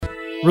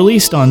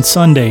Released on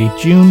Sunday,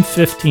 June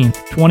 15th,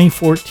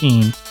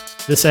 2014,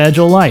 This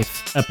Agile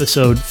Life,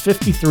 episode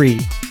 53,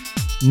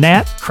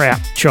 Nat Crap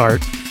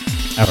Chart.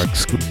 Our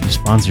exclusive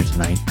sponsor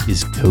tonight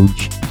is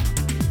CodeShip.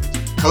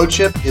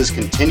 CodeShip is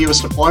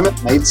continuous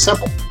deployment made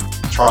simple.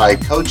 Try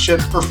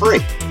CodeShip for free.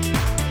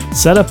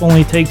 Setup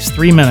only takes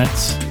 3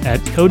 minutes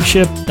at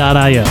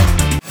codeship.io.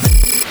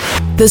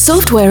 The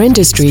software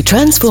industry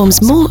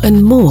transforms more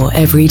and more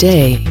every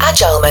day.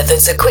 Agile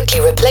methods are quickly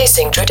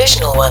replacing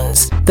traditional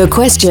ones. The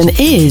question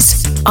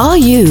is, are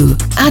you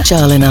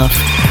agile enough?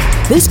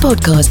 This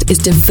podcast is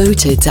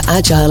devoted to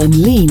agile and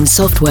lean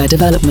software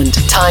development.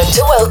 Time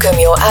to welcome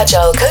your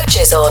agile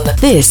coaches on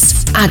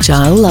This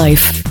Agile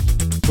Life.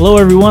 Hello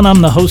everyone,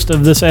 I'm the host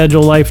of This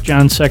Agile Life,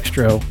 John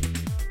Sextro.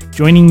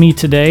 Joining me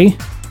today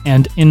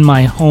and in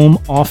my home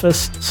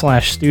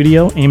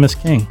office/studio, Amos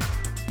King.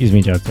 Excuse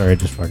me, John. Sorry, I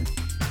just farted.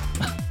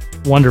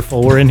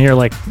 Wonderful. We're in here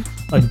like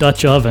a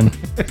Dutch oven.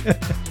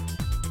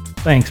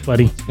 Thanks,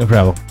 buddy. No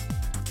problem.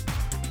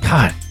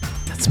 God,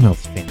 that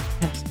smells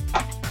fantastic.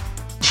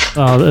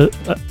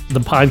 The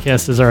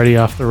podcast is already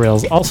off the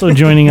rails. Also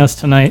joining us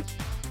tonight,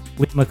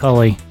 Lee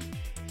McCulley.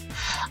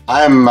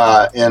 I'm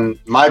in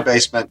my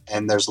basement,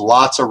 and there's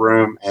lots of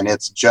room, and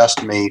it's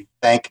just me.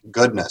 Thank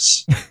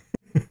goodness.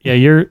 Yeah,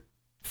 you're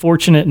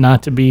fortunate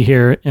not to be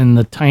here in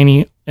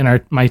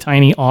my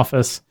tiny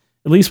office.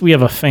 At least we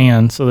have a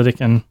fan so that it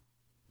can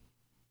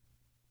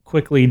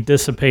quickly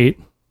dissipate.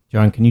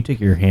 John, can you take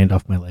your hand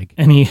off my leg?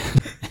 Any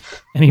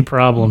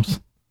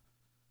problems?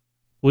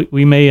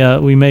 We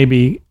may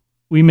be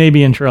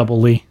in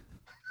trouble, Lee.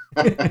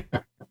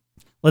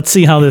 Let's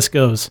see how this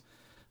goes.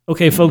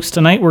 Okay, folks,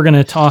 tonight we're going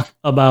to talk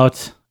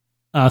about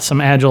some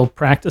agile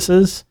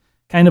practices.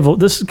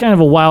 This is kind of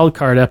a wild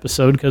card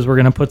episode because we're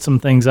going to put some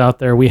things out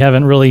there. We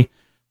haven't really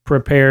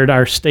prepared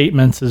our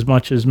statements as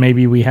much as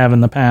maybe we have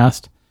in the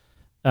past.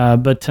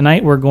 But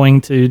tonight we're going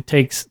to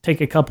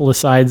take a couple of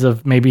sides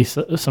of maybe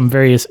some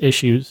various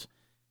issues.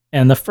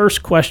 And the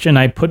first question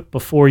I put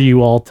before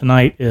you all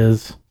tonight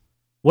is,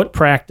 what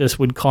practice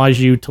would cause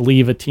you to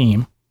leave a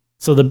team?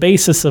 So the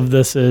basis of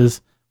this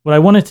is, what I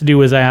wanted to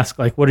do is ask,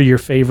 like, what are your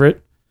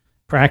favorite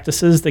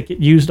practices that get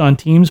used on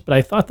teams? But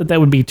I thought that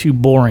would be too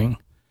boring.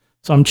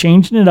 So I'm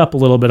changing it up a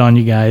little bit on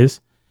you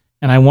guys.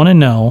 And I want to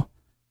know,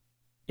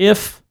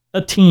 if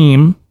a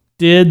team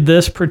did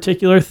this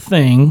particular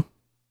thing,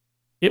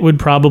 it would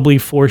probably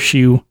force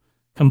you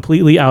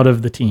completely out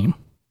of the team.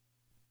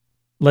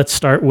 Let's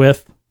start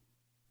with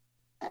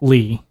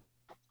Lee.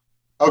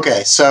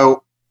 Okay,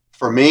 so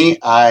for me,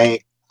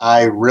 I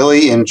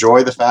really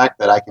enjoy the fact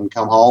that I can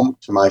come home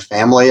to my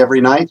family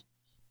every night,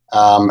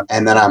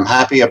 and then I'm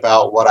happy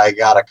about what I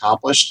got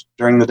accomplished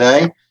during the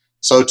day.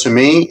 So to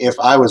me, if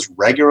I was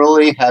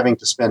regularly having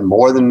to spend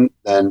more than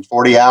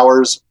 40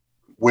 hours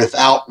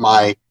without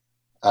my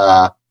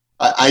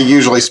I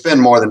usually spend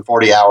more than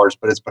 40 hours,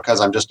 but it's because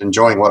I'm just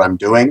enjoying what I'm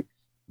doing.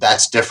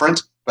 That's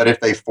different. But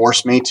if they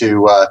force me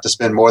to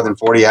spend more than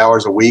 40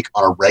 hours a week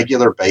on a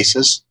regular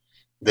basis,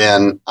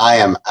 then I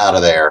am out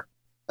of there.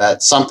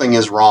 That something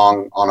is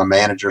wrong on a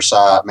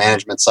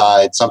management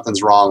side.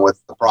 Something's wrong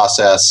with the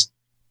process,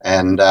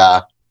 and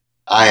I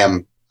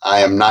am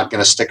not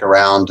going to stick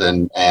around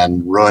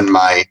and ruin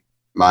my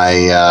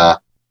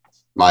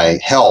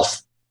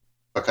health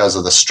because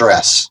of the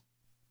stress.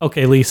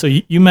 Okay, Lee. So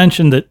you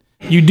mentioned that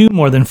you do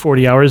more than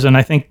 40 hours, and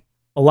I think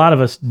a lot of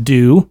us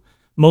do,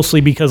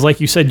 mostly because, like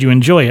you said, you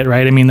enjoy it,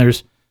 right? I mean,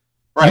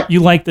 right.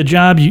 You like the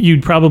job.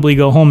 You'd probably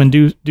go home and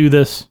do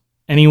this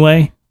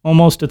anyway.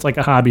 Almost, it's like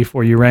a hobby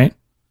for you, right?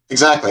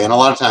 Exactly. And a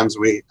lot of times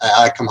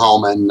I come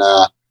home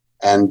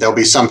and there'll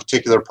be some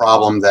particular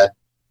problem that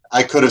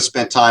I could have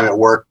spent time at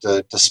work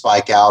to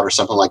spike out or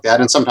something like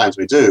that. And sometimes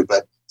we do,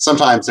 but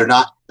sometimes they're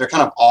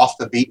kind of off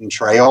the beaten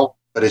trail,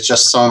 but it's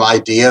just some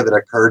idea that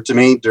occurred to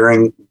me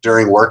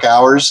during work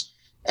hours.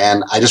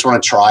 And I just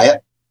want to try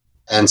it.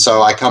 And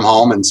so I come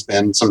home and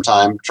spend some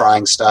time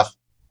trying stuff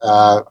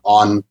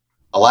on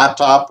a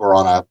laptop or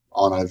on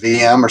a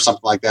VM or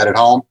something like that at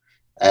home,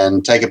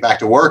 and take it back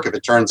to work if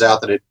it turns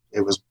out that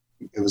it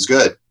was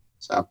good.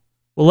 So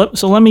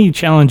let me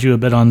challenge you a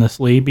bit on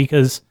this, Lee,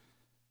 because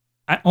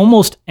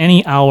almost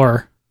any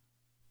hour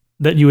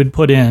that you would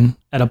put in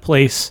at a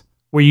place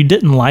where you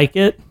didn't like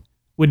it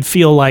would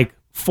feel like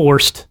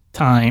forced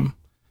time.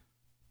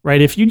 Right?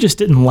 If you just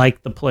didn't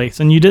like the place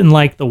and you didn't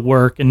like the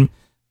work, and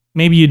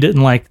maybe you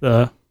didn't like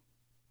the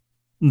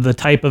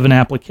type of an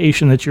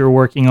application that you were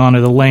working on,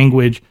 or the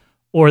language,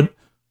 or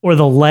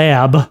the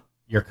lab,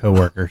 your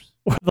coworkers,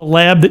 or the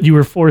lab that you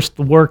were forced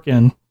to work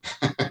in.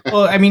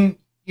 Well, I mean,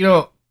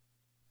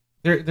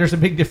 there's a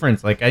big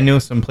difference. Like, I know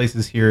some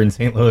places here in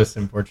St. Louis,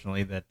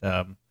 unfortunately, that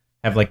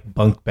have like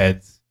bunk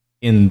beds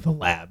in the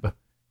lab,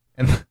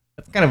 and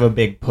that's kind of a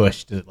big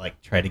push to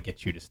like try to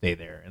get you to stay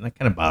there, and that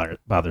kind of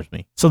bothers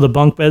me. So the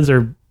bunk beds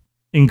are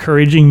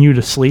encouraging you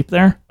to sleep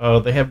there? Oh,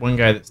 they had one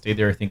guy that stayed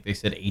there, I think they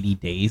said 80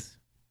 days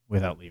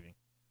without leaving.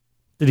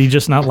 Did he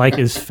just not like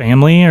his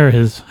family or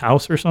his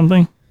house or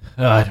something?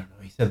 I don't know.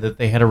 He said that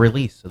they had a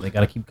release, so they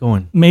got to keep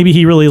going. Maybe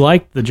he really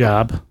liked the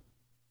job.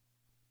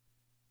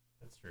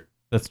 That's true.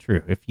 That's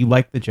true. If you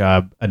like the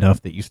job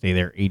enough that you stay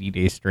there 80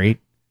 days straight,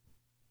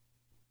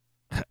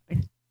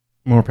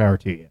 more power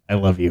to you. I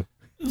love you.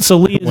 So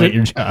Lee,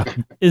 Your job.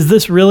 is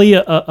this really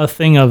a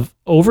thing of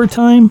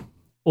overtime,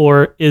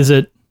 or is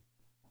it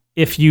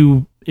if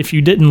you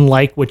didn't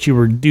like what you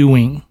were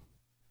doing,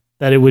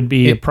 that it would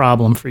be a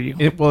problem for you?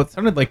 It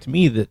sounded like to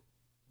me that,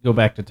 go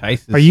back to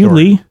Tice's Are you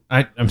story. Lee?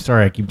 I'm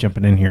sorry, I keep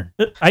jumping in here.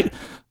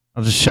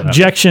 I'll just shut up.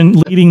 Objection,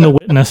 leading the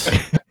witness.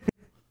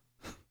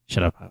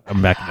 Shut up.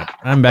 I'm backing up.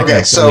 I'm backing Okay,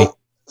 up.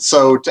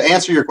 so to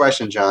answer your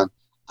question, John,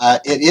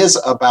 it is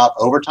about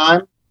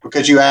overtime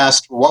because you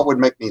asked what would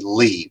make me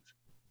leave.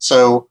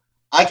 So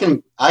I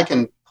can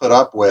put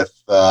up with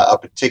a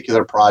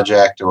particular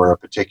project or a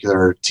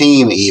particular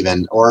team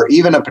or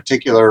even a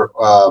particular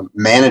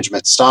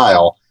management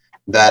style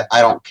that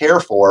I don't care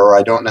for or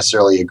I don't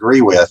necessarily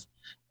agree with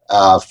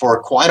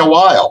for quite a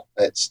while.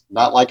 It's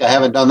not like I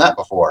haven't done that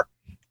before,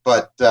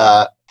 but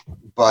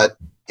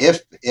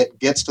if it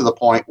gets to the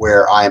point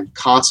where I'm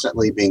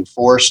constantly being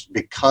forced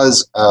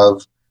because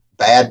of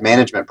bad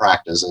management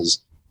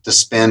practices to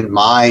spend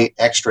my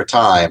extra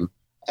time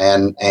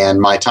and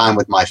my time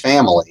with my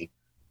family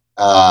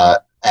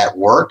at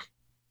work,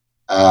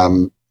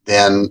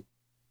 then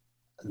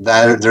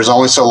there's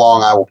only so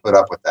long I will put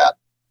up with that.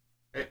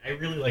 I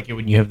really like it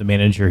when you have the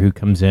manager who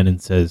comes in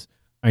and says,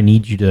 I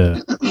need you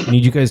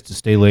guys to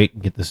stay late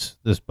and get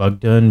this bug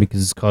done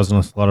because it's causing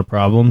us a lot of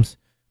problems.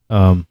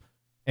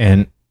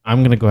 And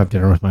I'm going to go have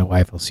dinner with my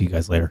wife. I'll see you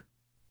guys later.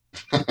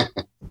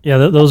 Yeah,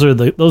 those are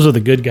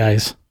the good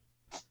guys.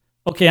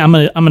 Okay, I'm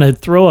gonna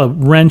throw a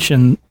wrench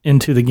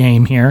into the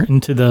game here,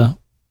 into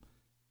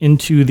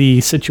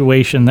the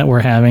situation that we're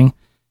having,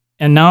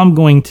 and now I'm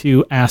going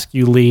to ask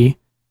you, Lee,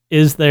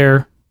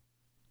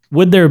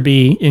 would there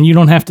be, and you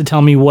don't have to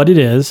tell me what it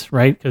is,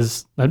 right?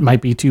 Because that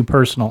might be too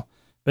personal.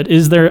 But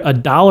is there a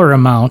dollar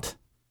amount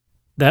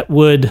that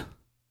would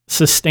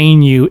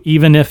sustain you,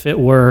 even if it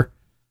were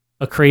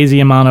a crazy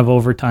amount of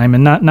overtime,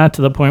 and not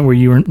to the point where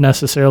you weren't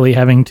necessarily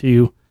having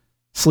to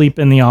sleep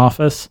in the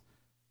office,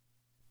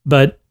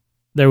 but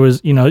there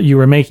was, you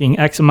were making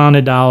X amount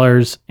of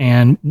dollars,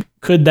 and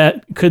could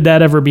that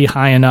ever be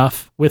high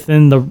enough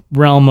within the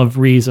realm of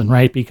reason,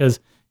 right?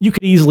 Because you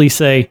could easily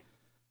say,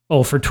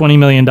 oh, for $20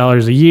 million a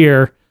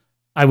year,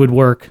 I would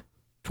work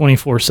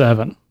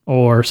 24/7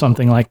 or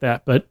something like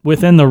that, but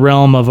within the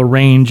realm of a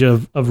range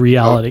of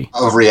reality.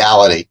 Of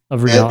reality.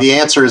 The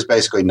answer is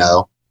basically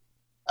no.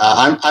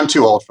 I'm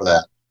too old for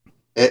that.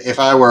 If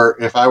I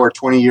were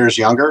 20 years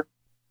younger,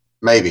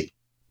 maybe.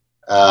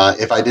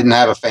 If I didn't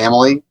have a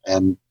family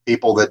and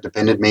people that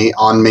depended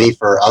on me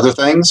for other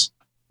things,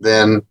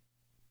 then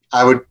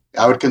I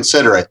would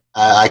consider it.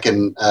 I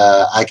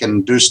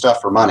can do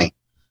stuff for money,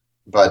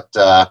 but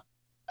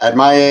at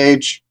my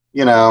age,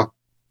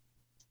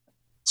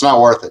 it's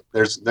not worth it.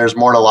 There's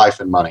more to life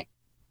than money.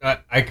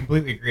 I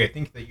completely agree. I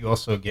think that you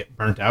also get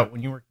burnt out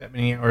when you work that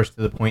many hours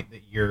to the point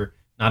that you're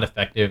not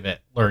effective at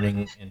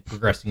learning and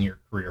progressing your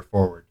career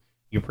forward.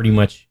 You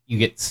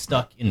get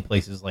stuck in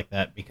places like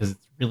that because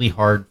it's really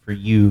hard for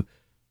you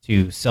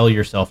to sell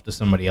yourself to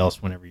somebody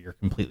else whenever you're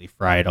completely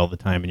fried all the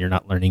time and you're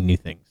not learning new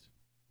things.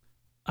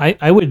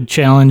 I would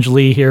challenge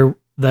Lee here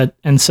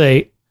and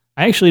say,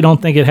 I actually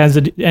don't think it has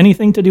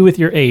anything to do with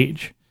your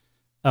age.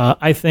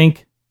 I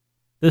think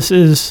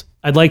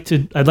I'd like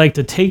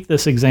to take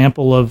this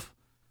example of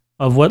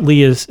what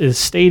Lee is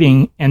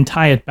stating and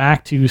tie it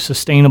back to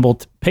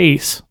sustainable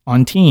pace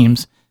on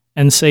teams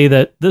and say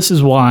that this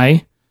is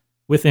why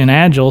within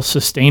Agile,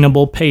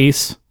 sustainable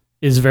pace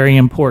is very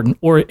important,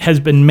 or it has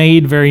been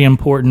made very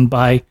important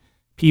by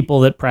people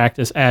that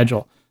practice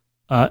Agile.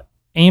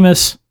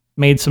 Amos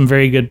made some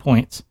very good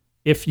points.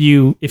 If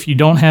you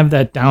don't have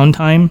that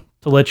downtime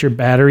to let your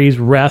batteries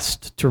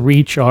rest, to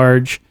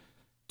recharge,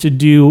 to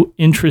do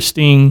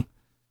interesting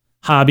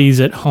hobbies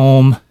at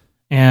home,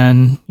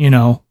 and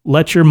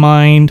let your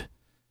mind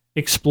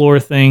explore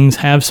things,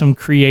 have some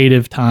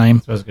creative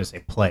time. So I was going to say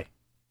play.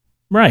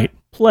 Right,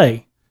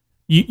 play.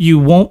 You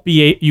won't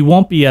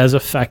be as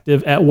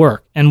effective at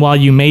work. And while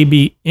you may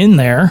be in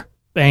there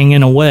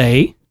banging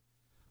away,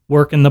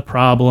 working the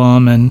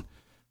problem and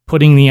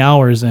putting the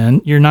hours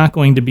in, you're not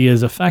going to be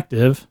as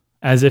effective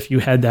as if you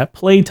had that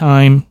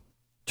playtime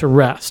to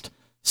rest.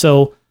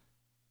 So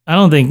I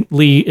don't think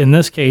Lee, in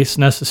this case,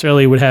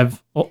 necessarily would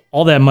have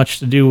all that much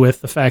to do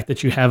with the fact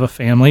that you have a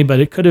family,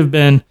 but it could have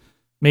been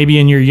maybe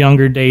in your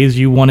younger days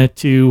you wanted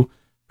to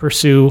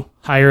pursue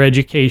higher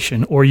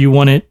education, or you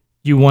wanted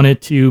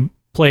to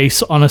play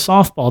on a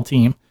softball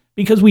team,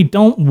 because we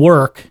don't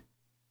work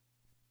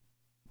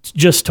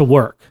just to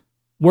work.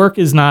 Work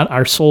is not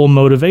our sole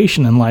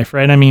motivation in life,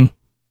 right? I mean,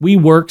 we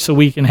work so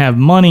we can have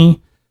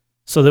money,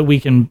 so that we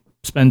can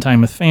spend time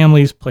with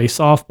families, play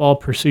softball,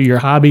 pursue your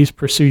hobbies,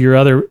 pursue your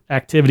other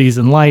activities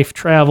in life,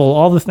 travel,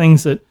 all the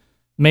things that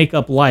make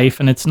up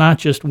life, and it's not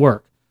just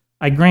work.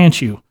 I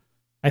grant you,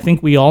 I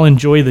think we all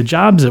enjoy the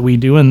jobs that we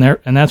do, and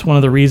that's one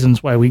of the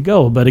reasons why we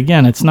go. But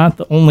again, it's not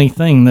the only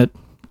thing that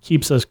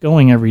keeps us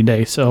going every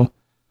day. So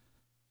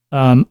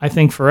I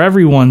think for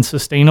everyone,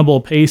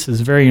 sustainable pace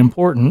is very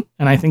important.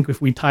 And I think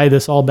if we tie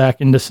this all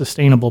back into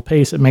sustainable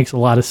pace, it makes a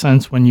lot of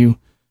sense when you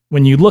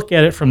look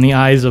at it from the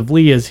eyes of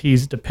Lee as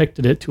he's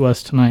depicted it to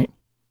us tonight.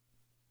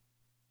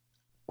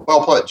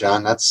 Well put,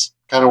 John. That's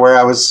kind of where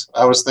I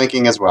was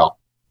thinking as well.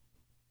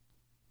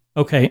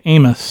 Okay,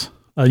 Amos,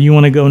 you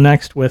want to go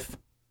next with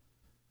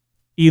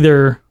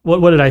either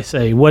what did I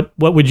say? Why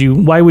would you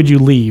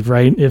leave,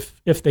 right?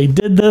 If they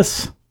did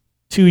this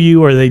to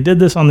you or they did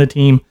this on the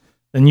team,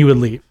 then you would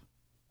leave.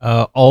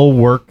 All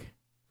work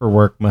for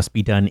work must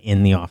be done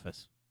in the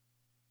office.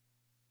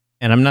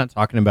 And I'm not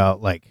talking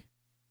about like,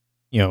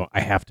 I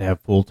have to have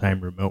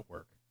full-time remote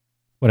work.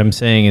 What I'm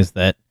saying is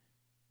that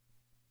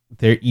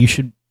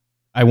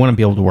I want to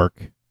be able to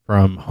work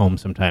from home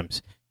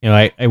sometimes.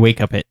 I wake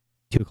up at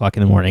 2:00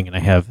 in the morning and I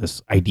have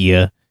this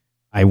idea.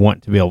 I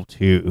want to be able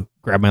to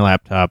grab my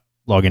laptop,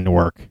 log into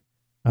work,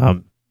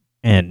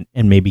 and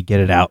maybe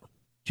get it out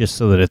just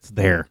so that it's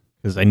there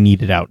because I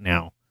need it out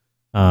now.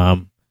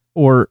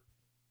 Or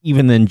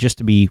even then just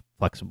to be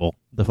flexible,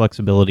 the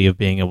flexibility of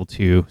being able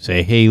to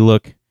say, hey,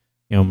 look,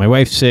 my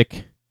wife's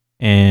sick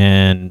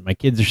and my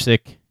kids are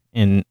sick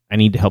and I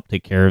need to help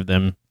take care of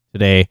them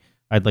today.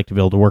 I'd like to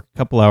be able to work a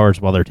couple hours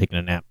while they're taking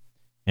a nap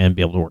and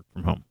be able to work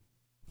from home.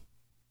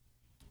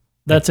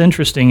 That's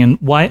interesting. And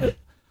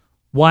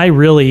why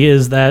really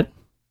is that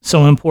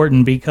so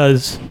important?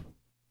 Because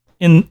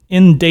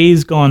in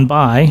days gone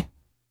by,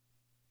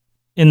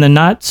 in the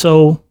not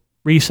so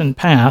recent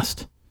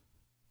past,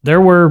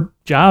 there were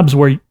jobs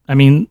where,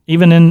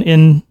 even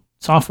in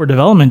software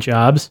development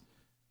jobs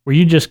where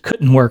you just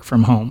couldn't work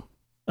from home.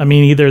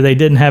 Either they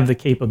didn't have the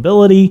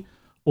capability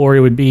or it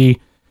would be,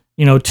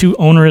 too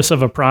onerous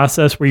of a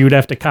process where you would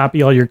have to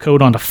copy all your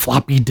code onto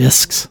floppy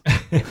disks.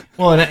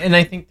 Well, and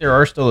I think there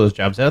are still those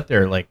jobs out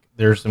there. Like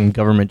there's some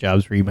government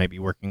jobs where you might be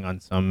working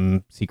on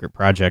some secret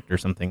project or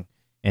something,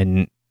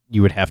 and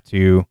you would have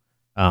to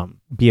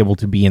be able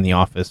to be in the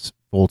office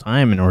full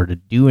time in order to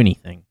do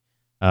anything.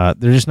 They're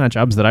just not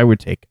jobs that I would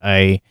take.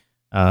 I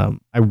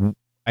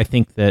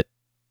think that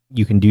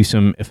you can do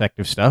some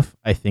effective stuff.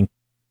 I think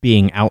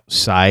being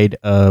outside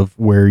of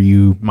where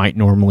you might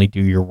normally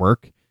do your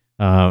work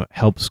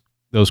helps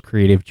those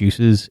creative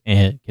juices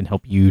and can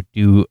help you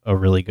do a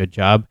really good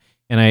job.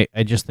 And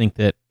I just think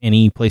that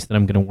any place that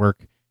I'm going to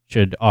work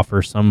should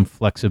offer some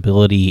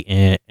flexibility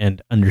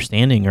and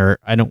understanding, or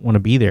I don't want to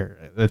be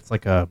there. That's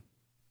like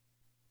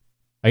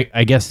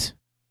I guess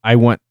I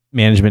want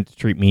management to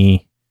treat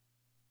me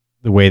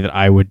the way that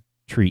I would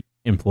treat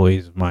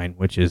employees of mine,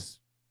 which is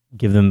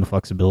give them the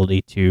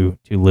flexibility to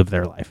live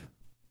their life.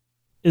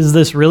 Is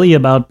this really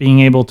about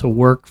being able to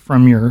work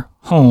from your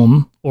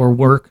home or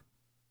work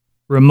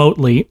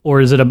remotely, or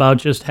is it about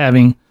just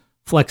having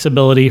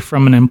flexibility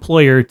from an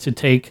employer to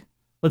take,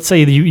 let's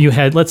say you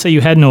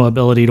had no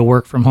ability to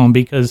work from home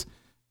because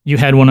you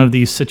had one of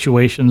these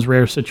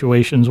rare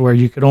situations where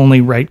you could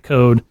only write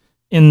code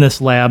in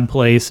this lab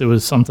place. It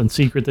was something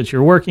secret that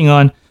you're working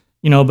on,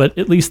 but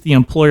at least the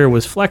employer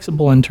was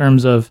flexible in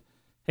terms of,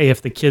 hey,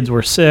 if the kids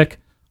were sick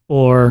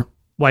or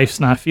wife's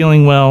not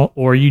feeling well,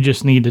 or you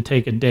just need to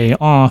take a day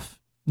off,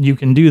 you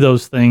can do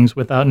those things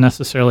without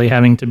necessarily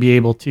having to be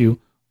able to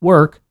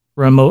work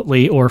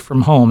remotely or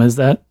from home.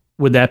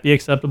 Would that be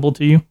acceptable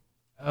to you?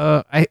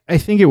 I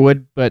think it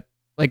would, but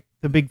like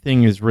the big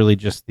thing is really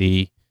just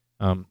the,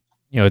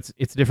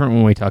 it's different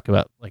when we talk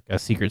about like a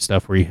secret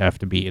stuff where you have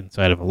to be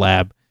inside of a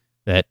lab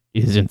that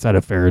is inside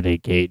a Faraday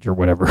cage or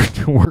whatever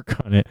to work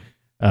on it,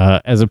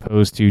 as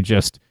opposed to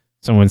just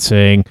someone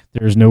saying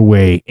there's no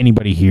way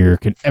anybody here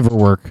can ever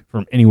work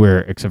from anywhere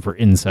except for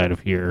inside of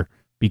here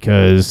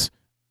because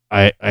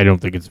I don't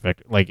think it's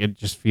effective. Like it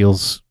just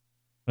feels,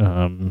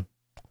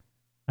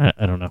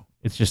 I don't know.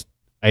 It's just,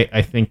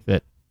 I think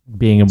that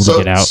being able to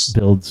get out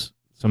builds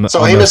some.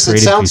 So Amos, it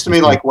sounds to me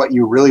like what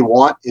you really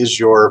want is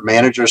your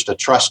managers to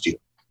trust you.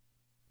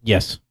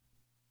 Yes,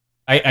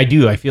 I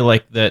do. I feel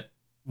like that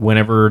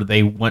whenever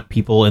they want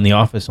people in the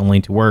office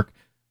only to work,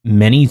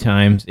 many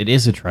times it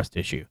is a trust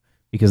issue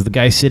because the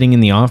guy sitting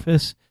in the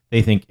office,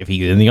 they think if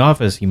he's in the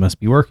office, he must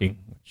be working,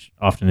 which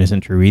often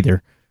isn't true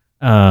either.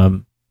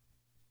 And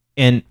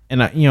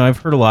I've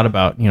heard a lot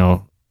about,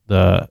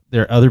 there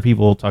are other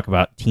people talk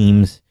about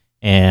teams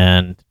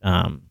and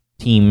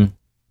team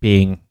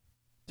being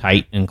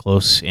tight and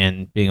close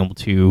and being able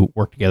to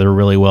work together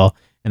really well.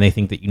 And they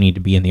think that you need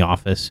to be in the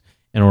office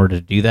in order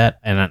to do that.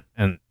 And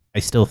I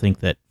still think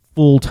that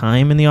full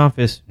time in the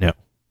office, no.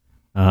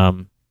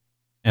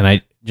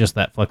 And just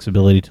that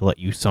flexibility to let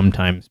you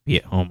sometimes be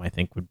at home, I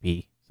think would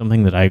be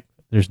something that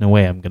there's no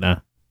way I'm going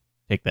to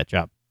take that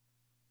job.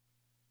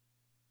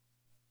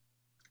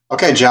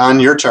 Okay, John,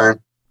 your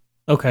turn.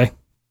 Okay.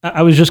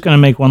 I was just going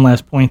to make one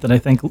last point that I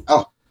think,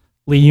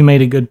 Lee, you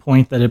made a good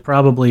point that it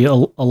probably a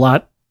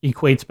lot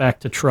equates back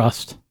to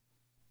trust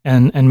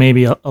and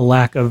maybe a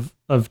lack of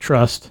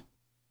trust.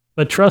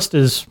 But trust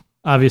is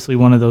obviously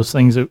one of those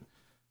things that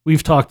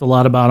we've talked a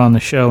lot about on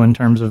the show in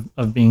terms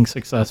of being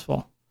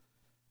successful.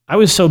 I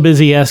was so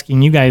busy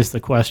asking you guys the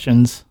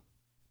questions,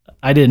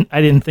 I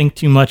didn't think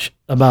too much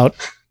about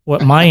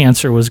what my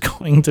answer was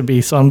going to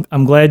be. So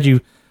I'm glad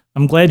you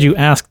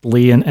asked,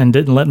 Lee, and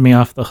didn't let me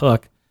off the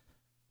hook.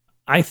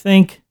 I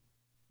think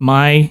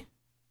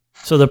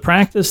the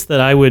practice that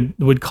I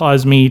would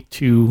cause me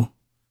to,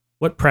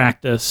 what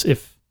practice,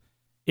 if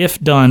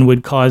done,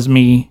 would cause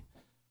me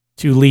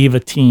to leave a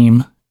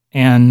team,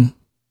 and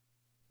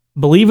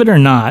believe it or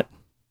not,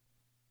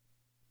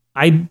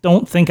 I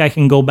don't think I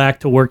can go back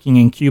to working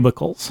in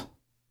cubicles.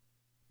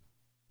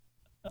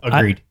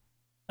 Agreed.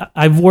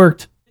 I've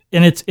worked,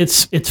 and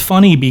it's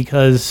funny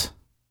because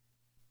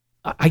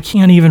I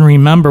can't even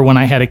remember when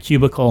I had a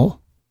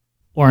cubicle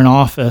or an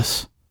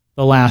office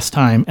the last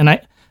time. And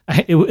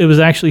it was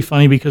actually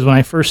funny because when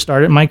I first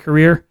started my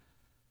career,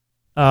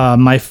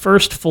 my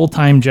first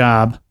full-time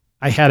job,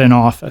 I had an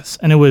office,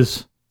 and it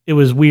was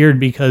weird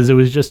because it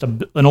was just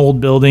an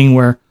old building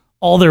where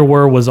all there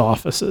was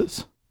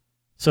offices.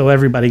 So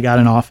everybody got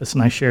an office,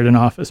 and I shared an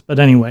office. But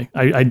anyway,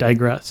 I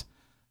digress.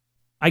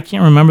 I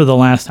can't remember the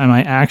last time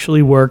I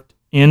actually worked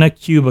in a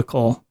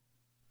cubicle,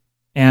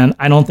 and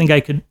I don't think I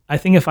could. I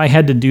think if I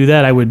had to do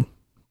that, I would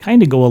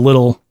kind of go a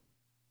little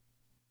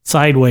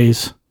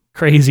sideways,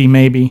 crazy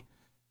maybe,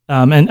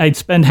 and I'd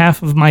spend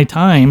half of my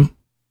time.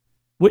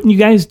 Wouldn't you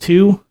guys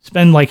too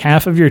spend like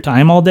half of your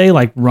time all day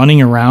like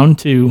running around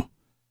to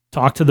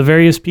talk to the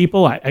various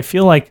people? I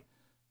feel like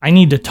I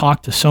need to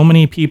talk to so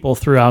many people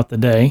throughout the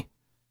day,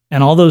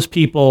 and all those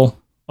people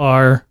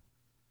are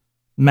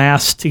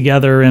massed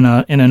together in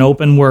an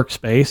open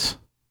workspace,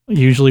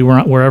 usually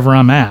wherever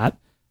I'm at,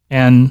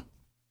 and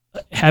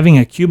having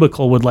a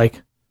cubicle would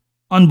like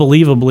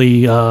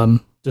unbelievably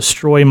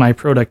destroy my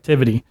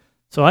productivity.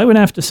 So I would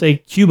have to say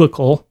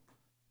cubicle,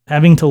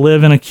 having to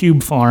live in a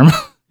cube farm,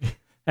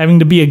 having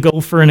to be a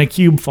gopher in a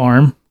cube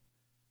farm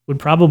would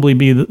probably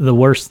be the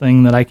worst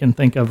thing that I can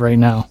think of right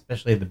now.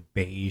 Especially the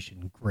beige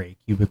and gray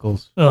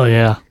cubicles. Oh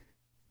yeah.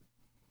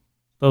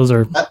 Those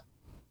are...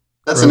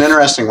 That's an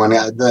interesting one.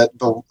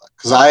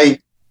 Because I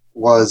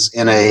was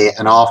in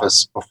an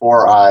office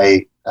before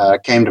I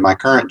came to my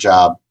current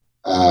job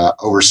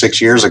over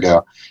 6 years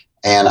ago,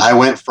 and I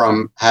went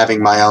from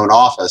having my own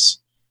office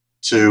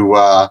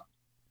to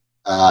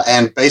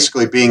and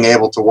basically being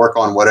able to work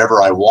on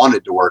whatever I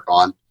wanted to work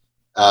on,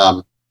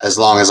 as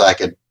long as I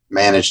could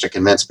manage to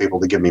convince people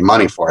to give me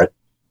money for it,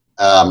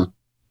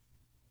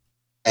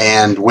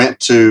 and went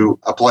to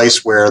a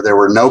place where there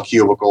were no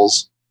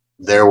cubicles.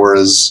 There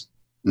was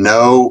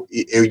you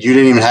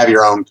didn't even have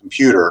your own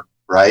computer,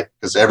 right?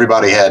 Because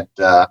everybody had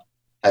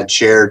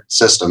shared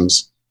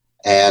systems,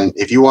 and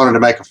if you wanted to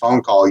make a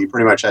phone call, you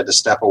pretty much had to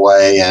step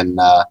away and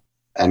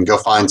go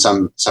find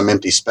some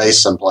empty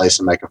space someplace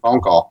and make a phone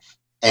call.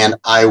 And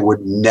I would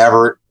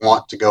never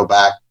want to go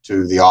back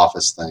to the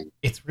office thing.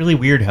 It's really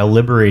weird how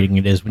liberating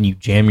it is when you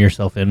jam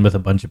yourself in with a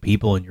bunch of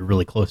people and you're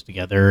really close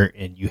together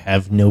and you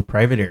have no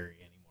private area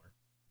anymore.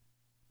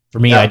 For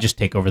me, I just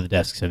take over the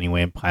desks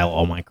anyway and pile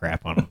all my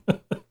crap on them.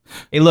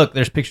 Hey, look,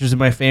 there's pictures of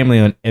my family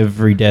on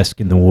every desk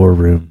in the war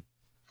room.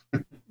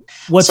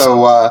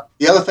 So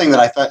the other thing that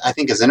I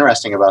think is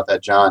interesting about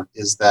that, John,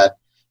 is that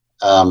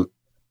I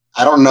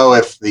don't know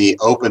if the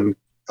open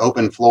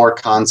floor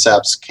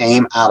concepts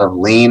came out of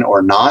Lean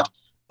or not,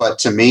 but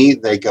to me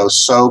they go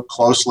so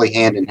closely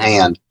hand in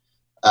hand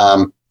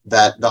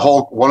that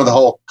one of the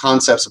whole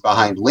concepts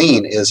behind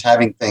Lean is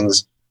having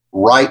things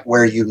right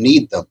where you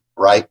need them,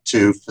 right,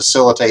 to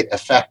facilitate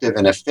effective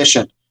and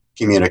efficient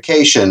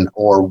communication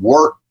or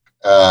work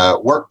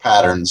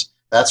patterns,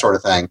 that sort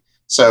of thing.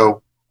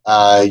 So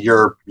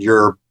your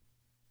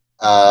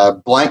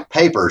blank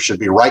paper should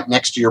be right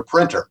next to your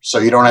printer, so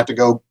you don't have to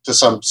go to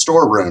some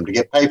storeroom to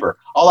get paper.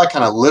 All that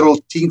kind of little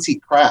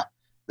teensy crap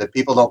that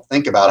people don't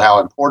think about how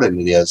important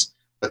it is.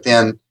 But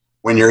then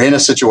when you're in a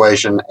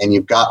situation and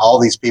you've got all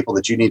these people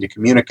that you need to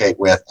communicate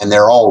with, and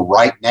they're all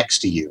right next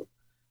to you,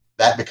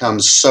 that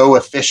becomes so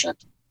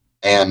efficient,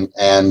 and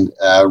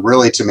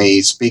really to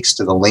me speaks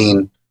to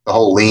the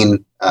whole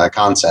lean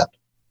concept.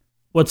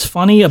 What's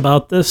funny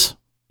about this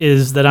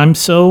is that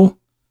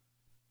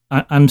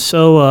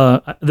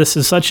this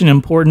is such an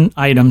important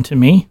item to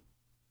me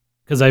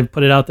because I've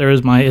put it out there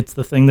as it's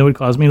the thing that would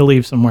cause me to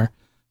leave somewhere.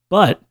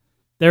 But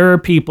there are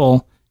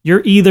people,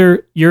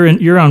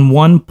 you're on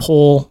one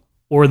pole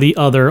or the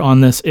other on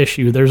this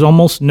issue. There's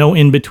almost no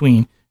in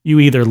between. You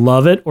either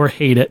love it or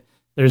hate it.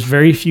 There's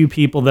very few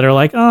people that are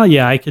like, oh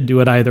yeah, I could do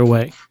it either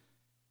way.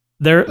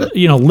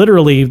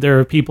 Literally there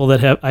are people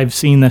that I've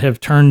seen that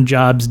have turned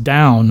jobs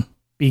down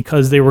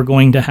because they were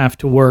going to have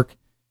to work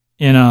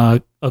in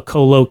a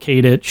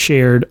co-located,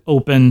 shared,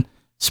 open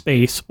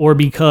space, or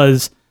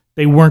because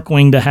they weren't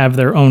going to have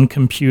their own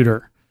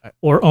computer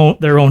or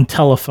their own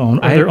telephone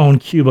or their own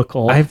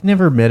cubicle. I've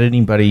never met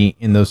anybody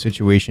in those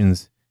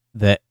situations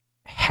that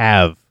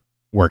have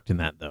worked in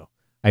that, though.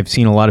 I've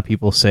seen a lot of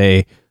people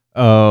say,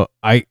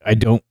 I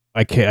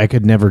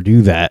could never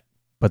do that,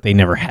 but they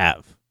never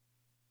have.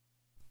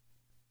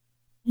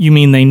 You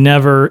mean they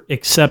never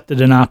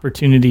accepted an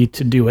opportunity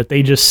to do it?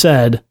 They just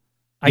said,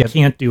 I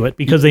can't do it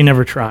because they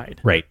never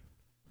tried. Right.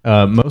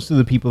 Most of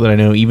the people that I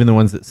know, even the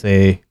ones that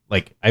say,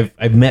 Like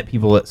I've met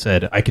people that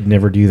said I could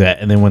never do that,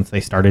 and then once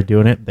they started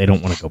doing it, they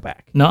don't want to go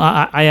back. No,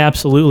 I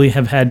absolutely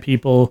have had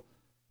people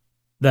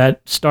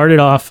that started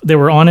off, they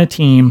were on a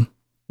team.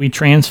 We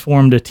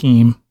transformed a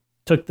team,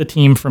 took the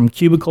team from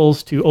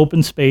cubicles to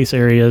open space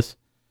areas,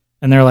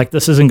 and they're like,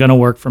 this isn't going to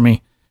work for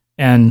me.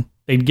 And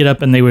they'd get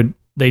up and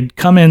they'd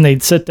come in,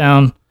 they'd sit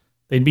down,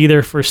 they'd be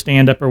there for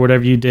stand up or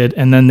whatever you did,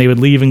 and then they would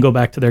leave and go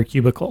back to their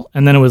cubicle.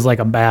 And then it was like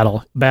a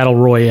battle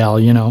royale,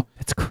 you know.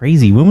 That's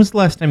crazy. When was the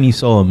last time you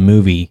saw a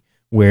movie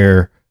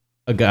where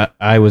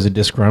I was a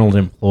disgruntled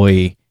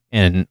employee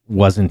and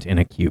wasn't in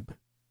a cube?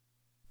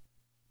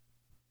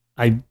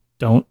 I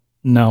don't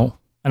know.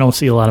 I don't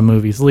see a lot of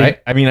movies. Lee,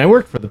 I mean, I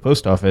worked for the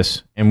post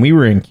office, and we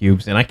were in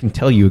cubes, and I can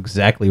tell you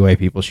exactly why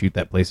people shoot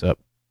that place up.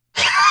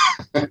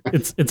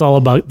 it's all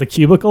about the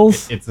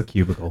cubicles. It's the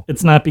cubicle.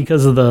 It's not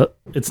because of the.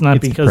 It's not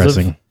It's because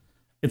depressing. of.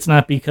 It's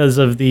not because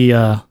of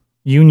the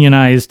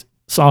unionized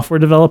software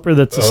developer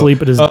that's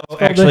asleep at his. desk all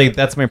day. Actually,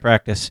 that's my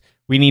practice.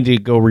 We need to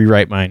go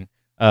rewrite mine.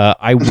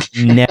 I would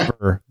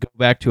never go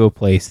back to a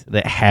place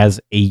that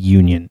has a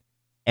union.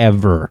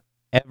 Ever.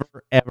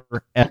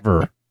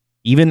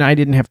 Even I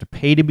didn't have to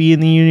pay to be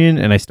in the union,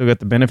 and I still got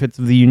the benefits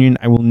of the union.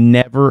 I will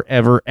never,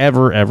 ever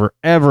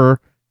go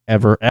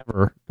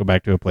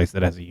back to a place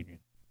that has a union.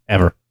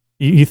 Ever.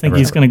 You think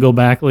he's going to go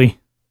back, Lee?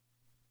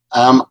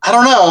 I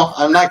don't know.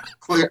 I'm not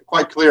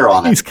quite clear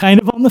on it. He's kind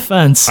of on the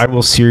fence. I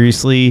will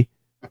seriously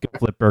go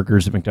flip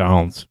burgers at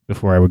McDonald's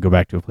before I would go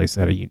back to a place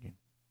that had a union.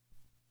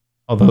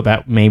 Although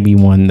that may be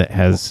one that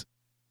has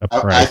a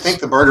price. I think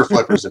the burger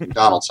flippers at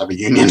McDonald's have a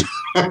union.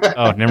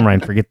 Oh, never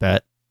mind. Forget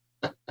that.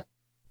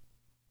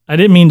 I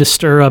didn't mean to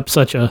stir up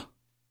such a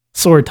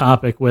sore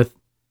topic with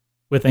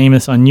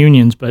Amos on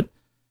unions, but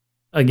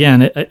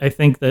again, I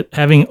think that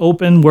having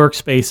open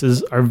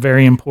workspaces are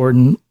very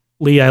important.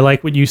 Lee, I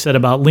like what you said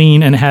about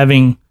lean and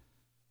having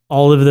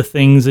all of the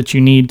things that you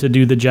need to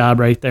do the job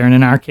right there. And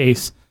in our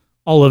case,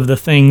 all of the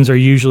things are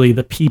usually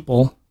the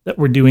people that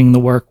we're doing the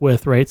work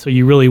with, right? So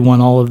you really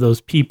want all of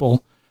those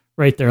people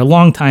right there. A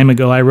long time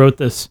ago, I wrote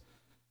this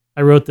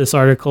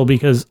article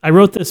because I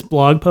wrote this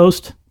blog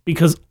post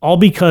because I'm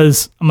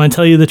going to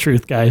tell you the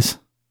truth, guys,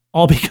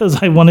 all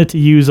because I wanted to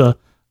use a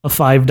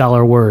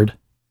 $5 word.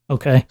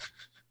 Okay.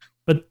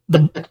 But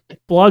the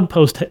blog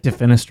post,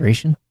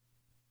 Defenestration?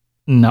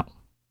 no,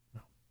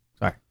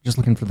 Sorry. Just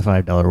looking for the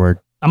 $5 word.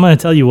 I'm going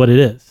to tell you what it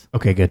is.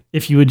 Okay, good.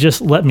 If you would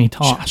just let me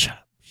talk. Shut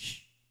up. Shh.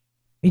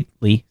 Hey,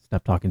 Lee,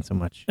 stop talking so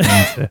much.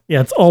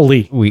 Yeah, it's all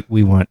Lee.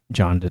 We want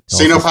John to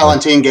tell us.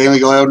 Senopalatine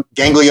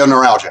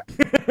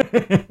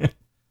ganglioneuralgia.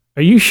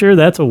 Are you sure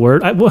that's a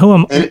word?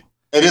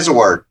 It is a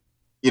word.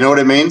 You know what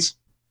it means?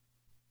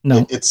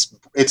 No. It's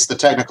the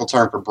technical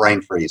term for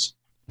brain freeze.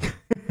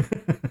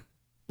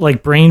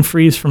 Like brain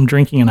freeze from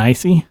drinking an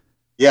icy?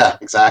 Yeah,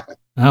 exactly.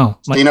 Oh,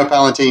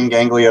 Senopalatine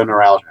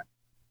ganglioneuralgia.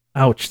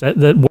 ouch.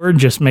 That word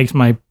just makes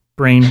my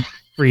brain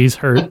freeze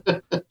hurt.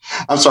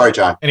 I'm sorry,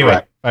 John.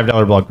 Anyway, Correct.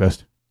 $5 blog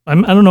post. I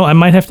don't know. I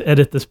might have to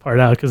edit this part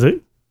out because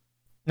it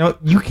No,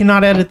 you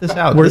cannot edit this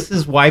out. This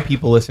is why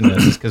people listen to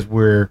this, because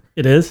we're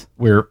is.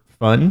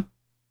 fun.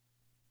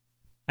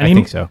 I need-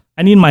 think so.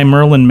 I need my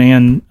Merlin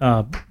Man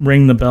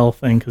ring the bell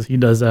thing because he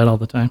does that all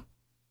the time.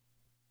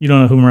 You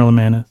don't know who Merlin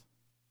Man is?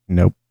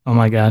 Nope. Oh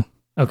my God.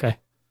 Okay.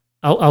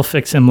 I'll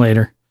fix him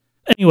later.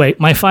 Anyway,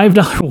 my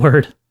 $5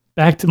 word,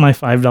 back to my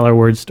 $5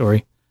 word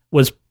story,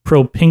 was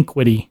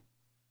propinquity.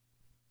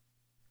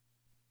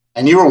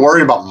 And you were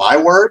worried about my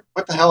word?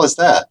 What the hell is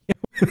that?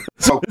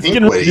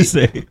 Propinquity.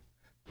 Say.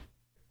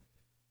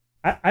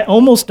 I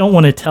almost don't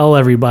want to tell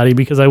everybody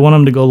because I want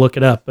them to go look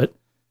it up, but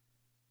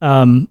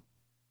I'm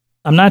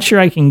not sure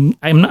I can.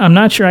 I'm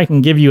not sure I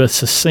can give you a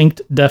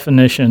succinct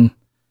definition.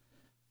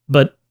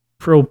 But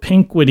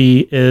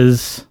propinquity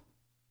is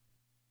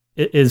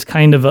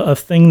kind of a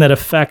thing that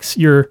affects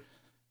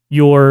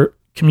your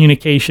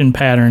communication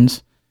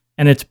patterns,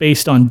 and it's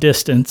based on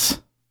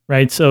distance,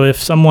 right? So if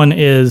someone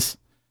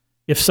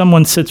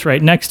sits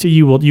right next to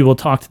you, you will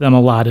talk to them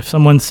a lot. If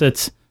someone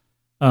sits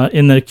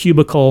in the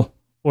cubicle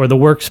or the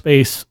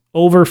workspace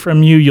over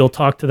from you, you'll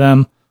talk to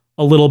them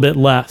a little bit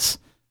less.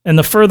 And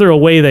the further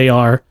away they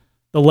are,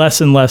 the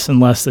less and less and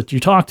less that you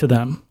talk to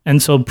them.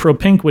 And so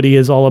propinquity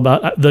is all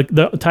about, the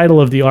title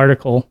of the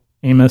article,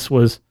 Amos,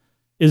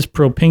 is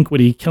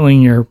propinquity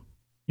killing your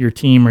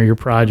team or your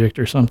project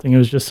or something? It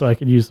was just so I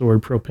could use the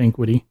word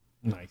propinquity.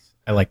 Nice.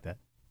 I like that.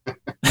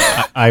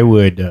 I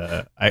would,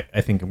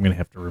 I think I'm going to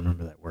have to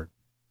remember that word.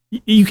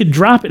 You could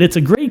drop it. It's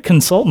a great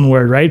consultant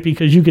word, right?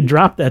 Because you could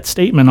drop that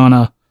statement on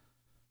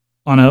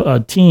a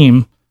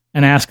team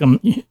and ask them,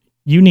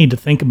 you need to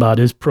think about,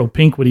 is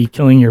propinquity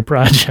killing your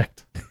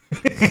project?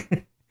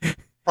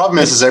 Problem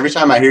is every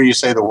time I hear you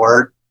say the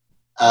word,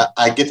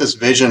 I get this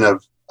vision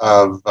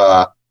of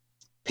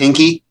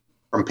Pinky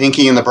from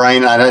Pinky in the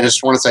Brain, and I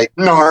just want to say,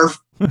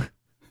 Narf.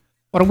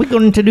 What are we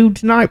going to do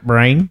tonight,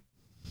 Brain?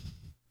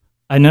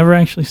 I never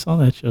actually saw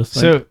that show.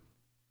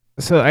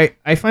 So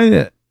I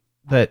find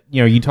that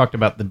you talked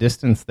about the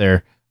distance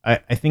there.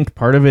 I think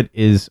part of it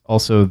is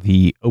also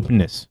the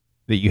openness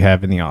that you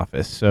have in the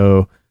office.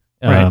 So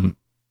Right.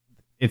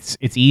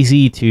 it's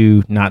easy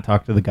to not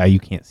talk to the guy you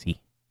can't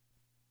see,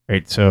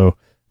 right? So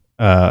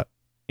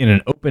in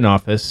an open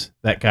office,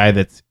 that guy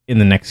that's in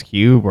the next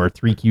cube or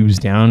 3 cubes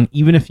down,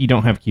 even if you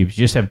don't have cubes,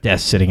 you just have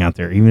desks sitting out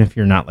there. Even if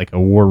you're not like a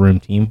war room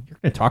team, you're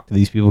going to talk to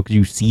these people because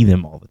you see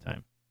them all the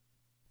time.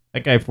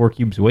 That guy 4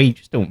 cubes away, you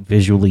just don't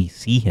visually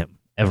see him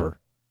ever.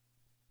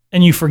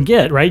 And you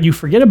forget, right? You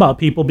forget about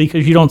people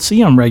because you don't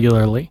see them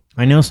regularly.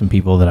 I know some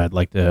people that I'd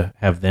like to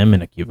have them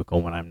in a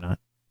cubicle when I'm not,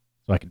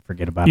 so I can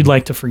forget about them. You'd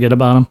like to forget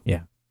about them?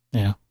 Yeah.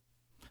 Yeah.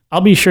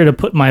 I'll be sure to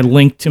put my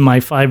link to my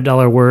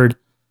 $5 word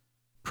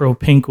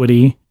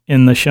propinquity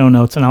in the show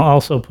notes, and I'll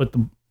also put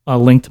a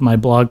link to my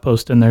blog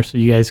post in there so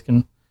you guys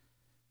can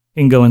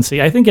go and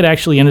see. I think it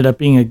actually ended up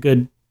being a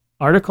good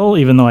article,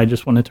 even though I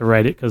just wanted to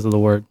write it because of the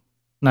word.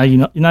 Now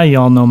you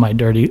all know my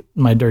dirty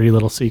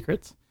little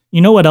secrets.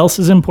 You know what else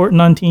is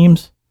important on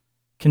teams?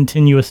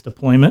 Continuous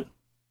deployment.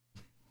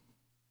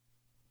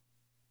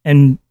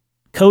 And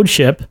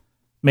CodeShip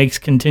makes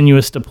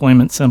continuous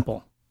deployment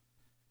simple.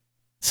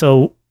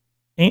 So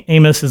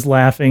Amos is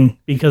laughing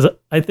because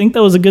I think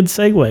that was a good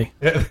segue.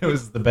 It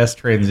was the best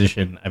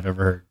transition I've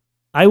ever heard.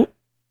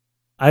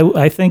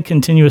 I think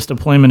continuous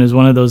deployment is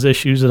one of those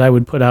issues that I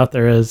would put out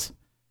there as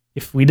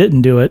if we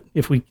didn't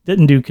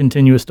do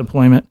continuous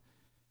deployment,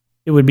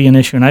 it would be an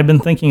issue. And I've been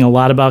thinking a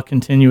lot about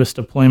continuous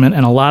deployment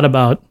and a lot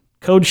about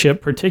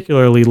CodeShip,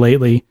 particularly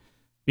lately,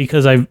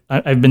 because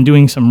I've been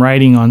doing some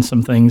writing on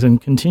some things, and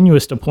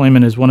continuous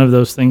deployment is one of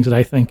those things that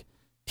I think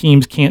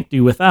teams can't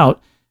do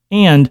without.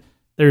 And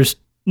there's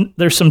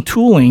some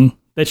tooling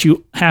that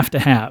you have to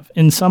have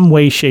in some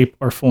way, shape,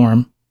 or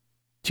form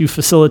to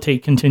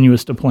facilitate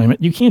continuous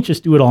deployment. You can't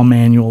just do it all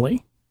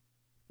manually,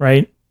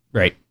 right?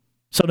 Right.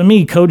 So to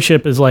me,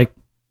 CodeShip is like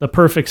the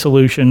perfect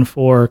solution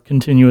for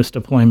continuous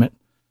deployment.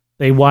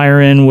 They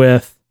wire in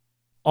with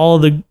all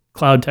of the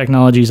cloud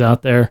technologies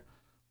out there,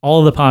 all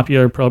of the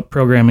popular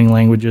programming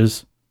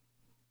languages,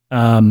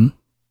 all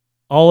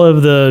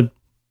of the,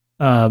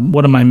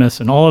 what am I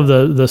missing? All of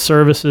the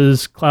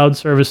services, cloud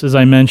services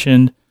I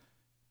mentioned,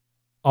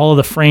 all of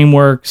the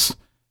frameworks,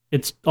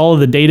 it's all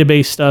of the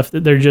database stuff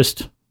that they're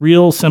just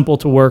real simple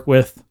to work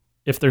with.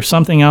 If there's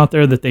something out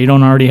there that they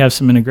don't already have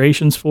some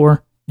integrations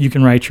for, you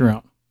can write your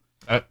own.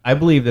 I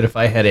believe that if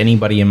I had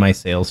anybody in my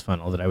sales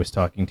funnel that I was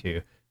talking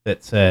to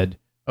that said,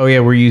 oh yeah,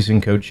 we're using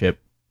CodeShip,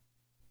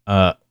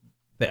 I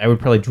would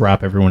probably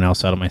drop everyone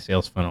else out of my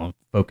sales funnel and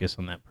focus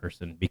on that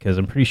person, because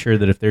I'm pretty sure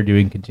that if they're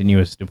doing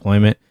continuous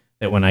deployment,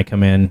 that when I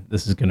come in,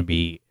 this is going to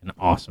be an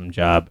awesome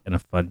job and a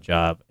fun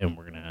job, and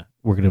we're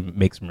gonna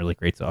make some really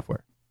great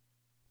software.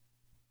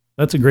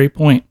 That's a great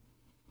point.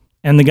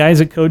 And the guys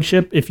at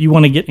CodeShip, if you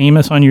want to get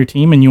Amos on your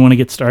team and you want to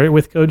get started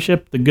with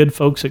CodeShip, the good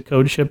folks at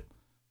CodeShip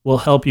will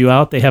help you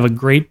out. They have a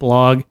great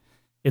blog.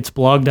 It's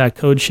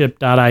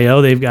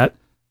blog.codeship.io. They've got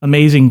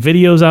amazing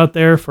videos out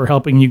there for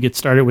helping you get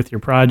started with your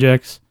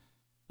projects,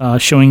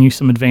 showing you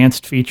some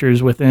advanced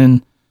features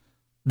within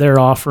their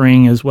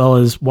offering, as well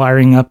as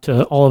wiring up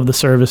to all of the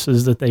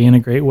services that they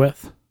integrate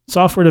with.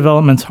 Software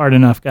development's hard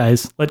enough,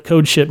 guys. Let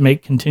CodeShip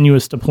make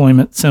continuous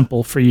deployment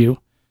simple for you.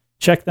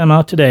 Check them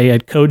out today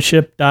at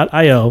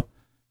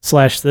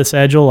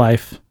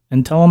codeship.io/thisagilelife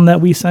and tell them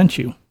that we sent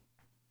you.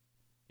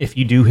 If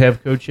you do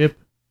have CodeShip,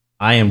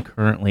 I am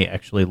currently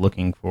actually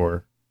looking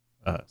for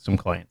some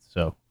clients,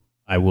 so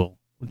I will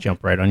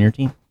jump right on your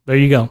team. There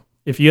you go.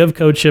 If you have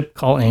CodeShip,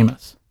 call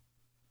Amos.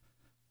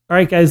 All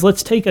right, guys,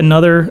 let's take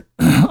another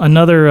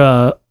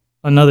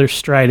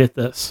stride at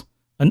this,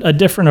 a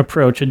different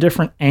approach, a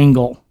different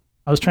angle.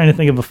 I was trying to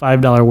think of a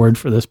 $5 word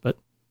for this, but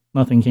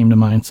nothing came to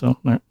mind, so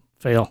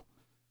fail.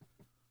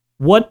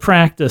 What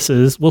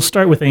practices, we'll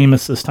start with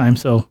Amos this time,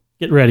 so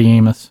get ready,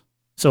 Amos.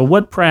 So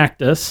what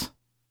practice,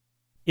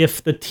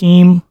 if the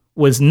team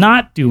was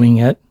not doing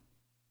it,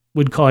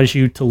 would cause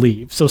you to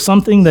leave? So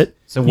something that...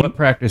 So what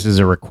practice is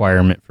a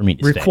requirement for me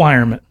to stay?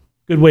 Requirement.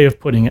 Good way of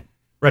putting it.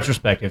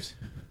 Retrospectives.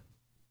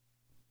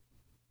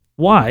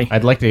 Why?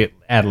 I'd like to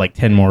add like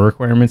 10 more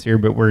requirements here,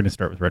 but we're going to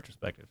start with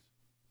retrospectives.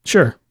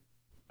 Sure.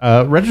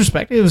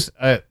 Retrospectives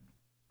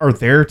are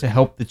there to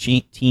help the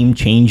team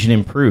change and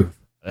improve.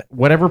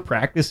 Whatever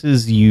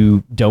practices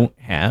you don't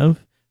have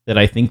that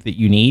I think that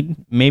you need,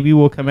 maybe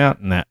will come out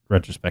in that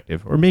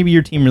retrospective. Or maybe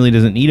your team really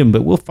doesn't need them,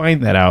 but we'll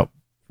find that out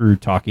through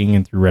talking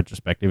and through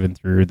retrospective and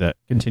through the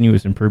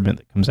continuous improvement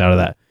that comes out of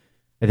that.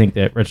 I think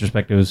that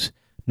retrospectives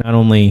not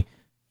only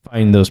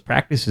find those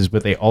practices,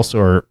 but they also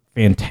are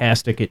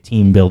fantastic at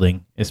team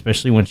building,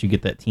 especially once you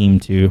get that team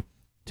to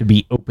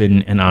be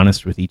open and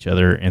honest with each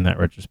other in that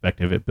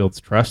retrospective. It builds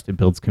trust, it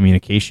builds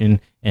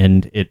communication,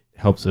 and it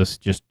helps us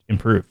just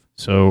improve.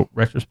 So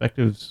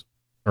retrospectives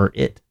are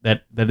it.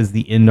 That is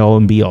the end all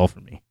and be all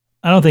for me.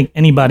 I don't think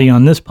anybody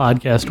on this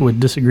podcast would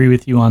disagree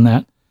with you on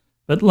that.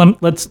 But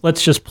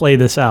let's just play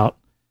this out.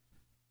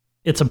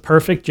 It's a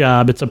perfect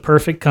job. It's a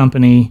perfect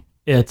company.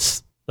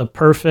 It's the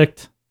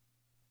perfect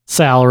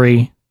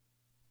salary.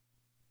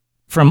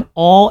 From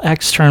all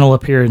external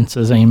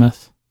appearances,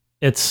 Amos,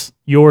 it's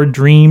your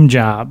dream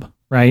job,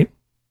 right?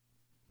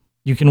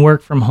 You can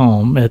work from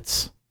home.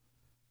 It's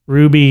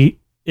Ruby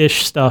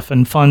ish stuff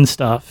and fun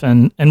stuff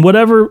and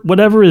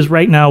whatever is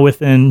right now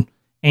within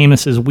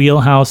Amos's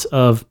wheelhouse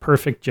of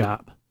perfect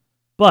job.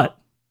 But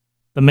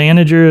the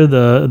manager,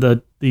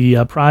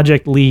 the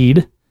project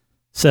lead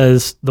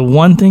says the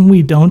one thing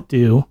we don't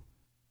do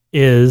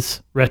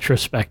is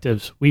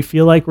retrospectives. We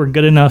feel like we're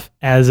good enough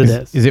as it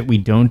is. Is it we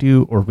don't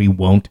do or we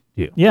won't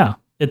do? Yeah,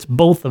 it's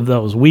both of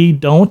those. We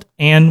don't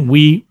and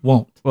we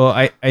won't. Well,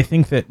 I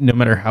think that no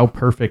matter how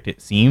perfect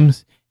it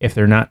seems, if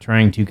they're not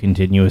trying to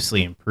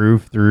continuously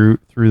improve through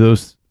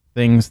those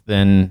things,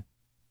 then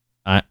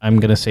I'm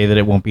going to say that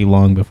it won't be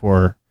long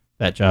before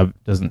that job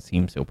doesn't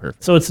seem so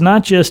perfect. So it's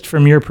not just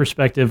from your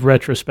perspective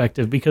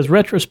retrospective, because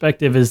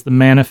retrospective is a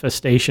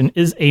manifestation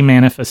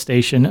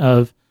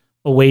of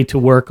a way to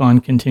work on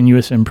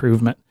continuous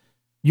improvement.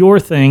 Your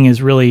thing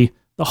is really,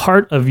 the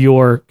heart of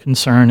your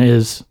concern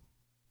is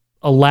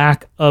a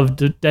lack of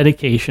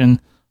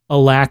dedication, a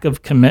lack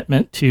of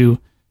commitment to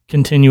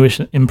continuous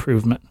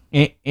improvement.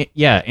 And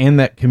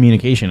that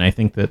communication. I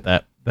think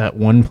that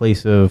one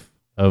place of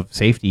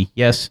safety,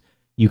 yes,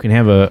 you can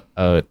have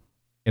an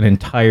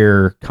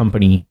entire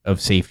company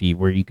of safety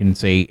where you can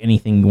say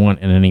anything you want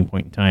at any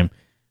point in time.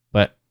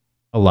 But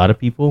a lot of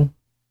people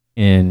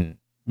in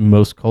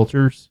most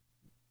cultures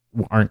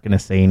aren't going to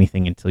say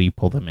anything until you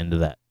pull them into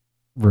that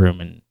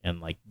room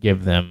and like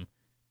give them,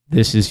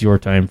 this is your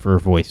time for a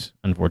voice,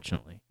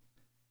 unfortunately.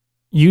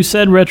 You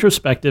said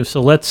retrospective,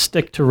 so let's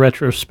stick to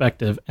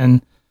retrospective.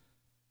 And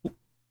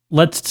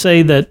let's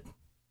say that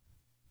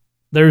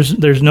there's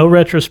no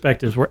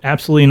retrospectives. We're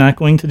absolutely not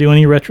going to do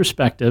any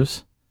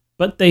retrospectives.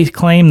 But they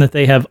claim that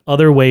they have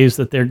other ways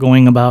that they're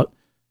going about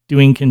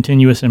doing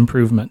continuous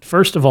improvement.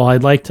 First of all,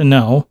 I'd like to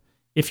know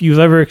if you've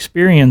ever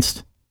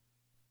experienced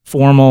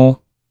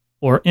formal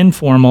or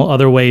informal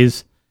other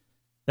ways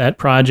that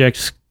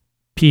projects,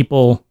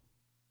 people,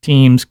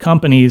 teams,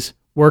 companies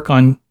work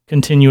on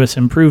continuous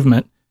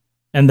improvement.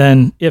 And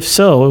then if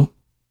so,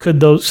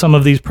 could some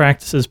of these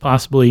practices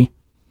possibly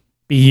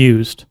be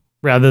used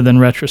rather than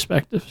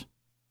retrospectives?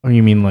 Oh,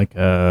 you mean like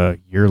a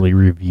yearly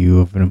review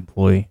of an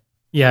employee?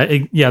 Yeah,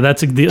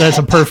 that's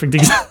a perfect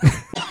example.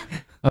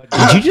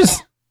 Did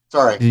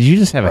you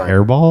just have a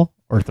hairball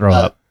or throw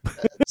up?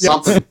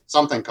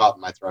 Something caught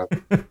in my throat.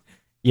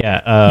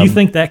 Yeah. You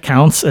think that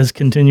counts as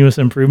continuous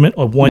improvement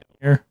of 1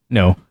 year?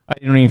 No, I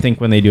don't even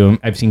think when they do them.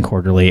 I've seen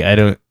quarterly. I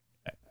don't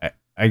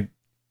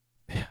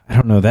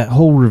know. That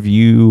whole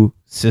review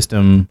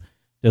system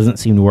doesn't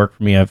seem to work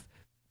for me. I've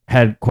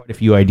had quite a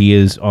few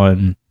ideas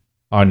on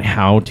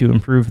how to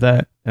improve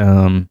that.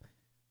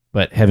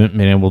 But haven't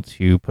been able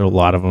to put a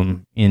lot of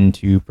them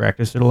into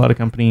practice at a lot of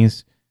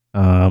companies.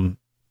 But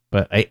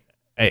I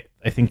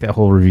think that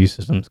whole review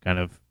system's kind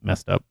of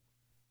messed up.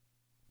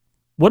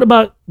 What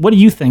do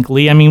you think,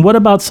 Lee? I mean, what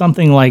about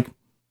something like,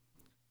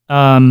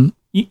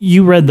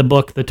 you read the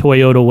book, The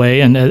Toyota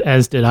Way, and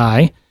as did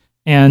I,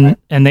 and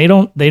they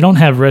don't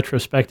have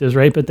retrospectives,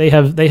 right? But they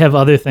have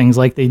other things,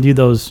 like they do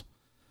those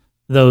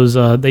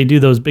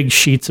big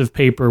sheets of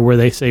paper where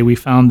they say we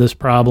found this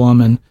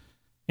problem,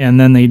 and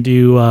then they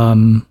do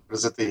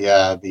was it the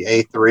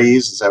A3s?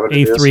 Is that what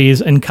it is?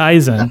 A3s and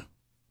Kaizen,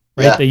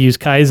 right? Yeah. They use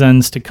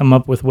Kaizens to come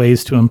up with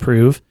ways to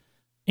improve,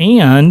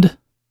 and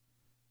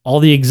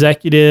all the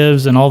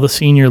executives and all the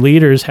senior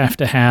leaders have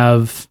to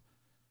have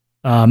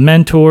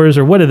mentors,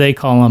 or what do they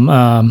call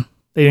them?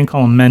 They didn't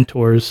call them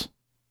mentors.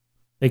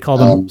 They call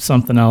them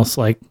something else,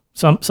 like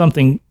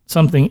something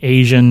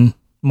Asian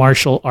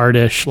martial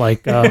artish,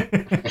 like I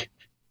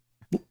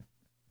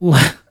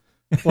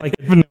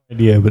have no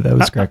idea, but that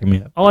was cracking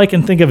me up. All I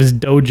can think of is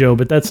dojo,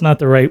 but that's not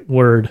the right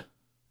word.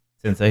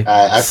 Sensei?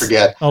 I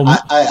forget.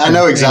 I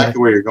know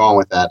exactly where you're going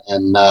with that.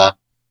 And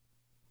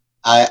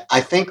I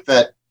think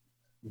that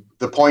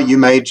the point you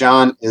made,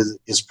 John,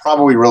 is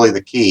probably really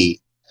the key,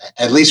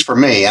 at least for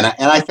me. And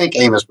I think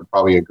Amos would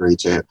probably agree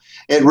too.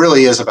 It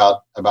really is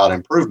about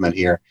improvement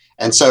here.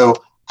 And so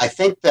I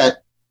think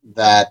that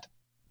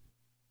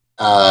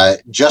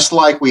just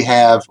like we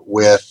have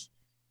with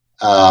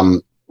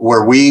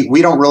where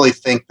we don't really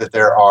think that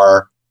there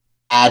are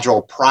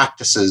agile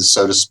practices,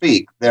 so to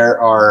speak.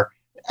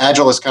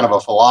 Agile is kind of a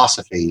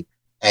philosophy,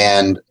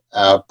 and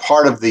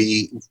part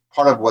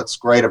of what's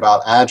great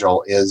about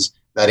agile is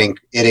that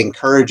it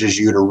encourages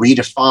you to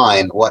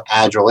redefine what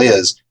agile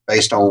is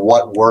based on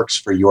what works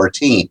for your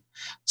team.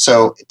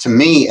 So to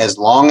me, as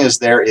long as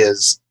there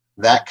is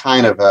that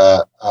kind of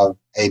a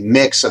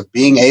mix of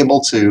being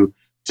able to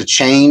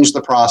change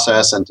the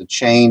process and to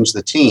change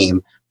the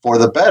team for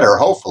the better,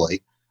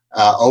 hopefully,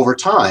 over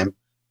time,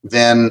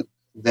 then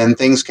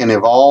things can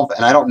evolve.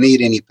 And I don't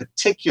need any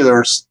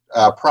particular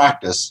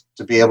practice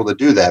to be able to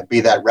do that, be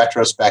that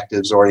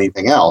retrospectives or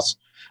anything else.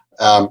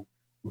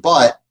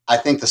 But I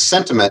think the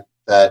sentiment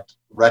that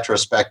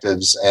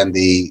retrospectives and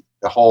the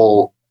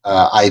whole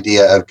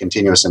idea of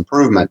continuous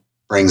improvement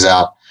brings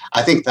out,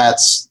 I think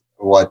that's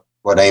what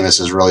Amos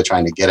is really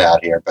trying to get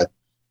at here. But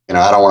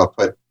I don't want to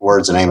put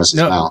words in Amos's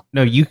mouth.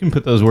 No, you can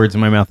put those words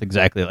in my mouth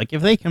exactly. Like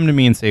if they come to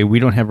me and say, we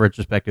don't have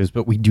retrospectives,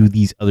 but we do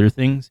these other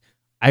things,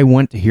 I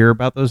want to hear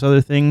about those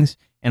other things,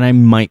 and I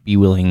might be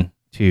willing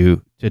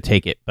to to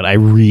take it, but I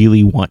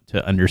really want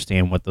to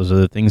understand what those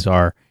other things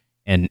are,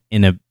 and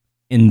in a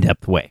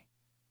in-depth way.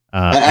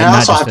 And I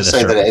also have to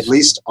say that at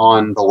least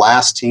on the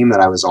last team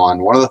that I was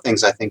on, one of the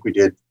things I think we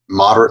did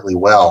moderately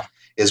well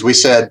is we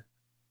said,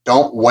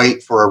 don't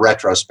wait for a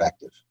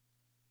retrospective.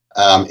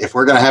 If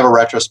we're going to have a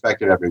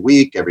retrospective every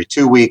week, every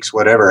 2 weeks,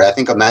 whatever, I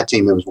think on that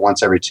team it was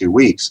once every 2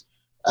 weeks.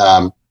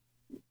 If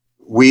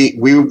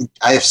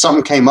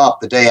something came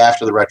up the day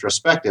after the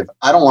retrospective,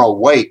 I don't want to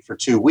wait for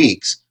 2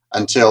 weeks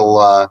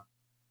until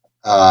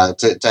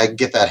to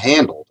get that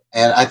handled.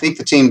 And I think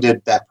the team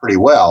did that pretty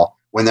well.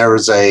 When there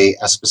was a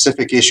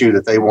specific issue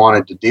that they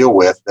wanted to deal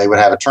with, they would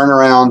have a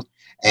turnaround,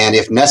 and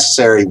if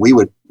necessary, we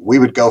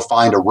would go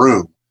find a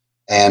room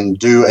and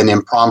do an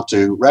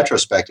impromptu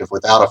retrospective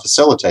without a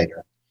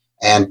facilitator.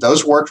 And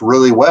those worked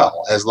really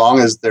well, as long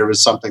as there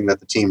was something that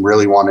the team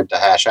really wanted to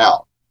hash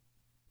out.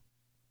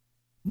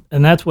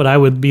 And that's what I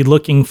would be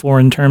looking for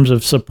in terms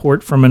of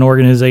support from an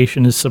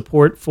organization, is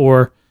support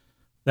for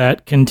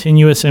that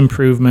continuous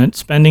improvement,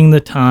 spending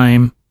the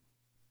time,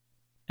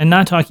 and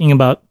not talking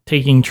about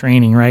taking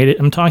training, right?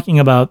 I'm talking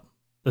about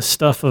the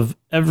stuff of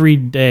every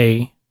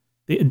day,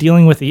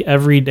 dealing with the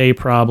everyday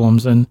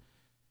problems and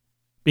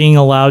being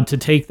allowed to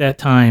take that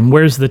time.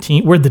 Where'd the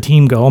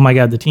team go? Oh my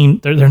God, the team,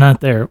 they're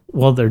not there.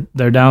 Well,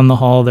 they're down the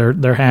hall.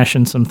 They're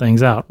hashing some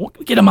things out. Well,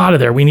 get them out of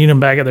there. We need them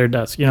back at their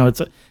desk.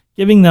 It's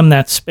giving them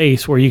that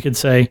space where you could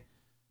say,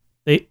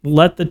 they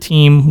let the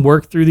team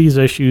work through these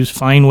issues,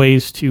 find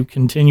ways to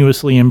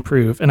continuously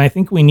improve. And I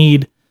think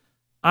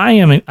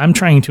I'm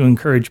trying to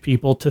encourage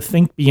people to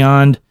think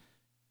beyond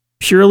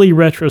purely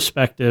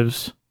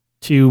retrospectives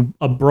to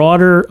a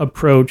broader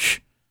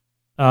approach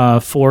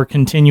for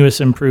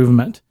continuous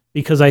improvement.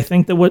 Because I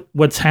think that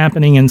what's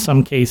happening in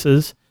some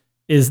cases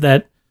is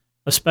that,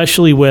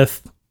 especially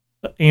with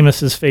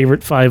Amos's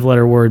favorite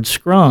 5-letter word,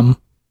 Scrum,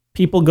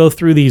 people go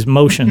through these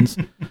motions.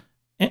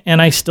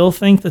 And I still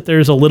think that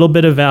there's a little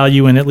bit of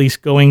value in at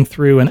least going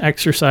through and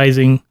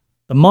exercising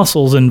the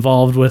muscles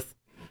involved with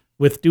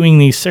doing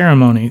these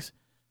ceremonies.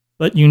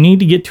 But you need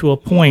to get to a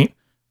point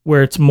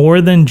where it's more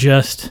than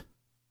just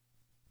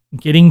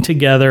getting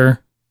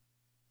together,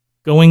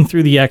 going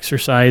through the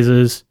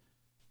exercises,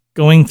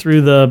 going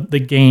through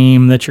the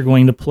game that you're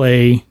going to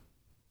play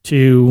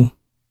to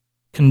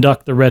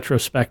conduct the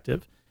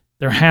retrospective.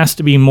 There has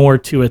to be more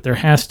to it.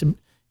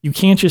 You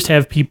can't just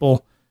have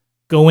people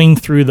going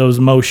through those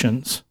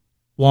motions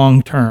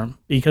long term,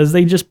 because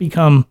they just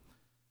become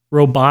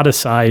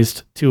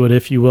roboticized to it,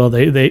 if you will.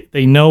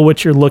 They know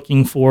what you're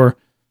looking for.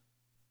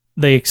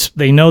 They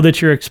know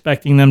that you're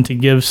expecting them to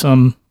give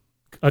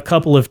a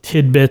couple of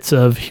tidbits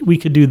of, we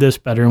could do this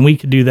better and we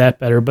could do that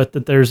better, but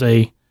that there's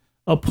a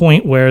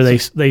point where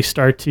they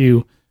start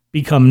to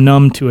become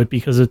numb to it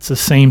because it's the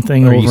same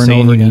thing over and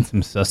over again. You need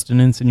some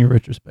sustenance in your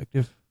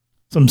retrospective?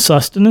 Some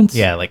sustenance?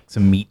 Yeah, like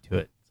some meat to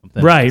it.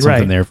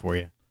 Something there for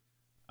you.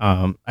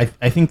 I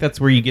think that's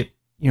where you get,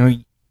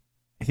 I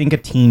think a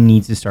team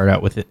needs to start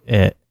out with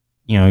it.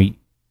 Trying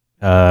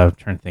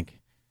to think,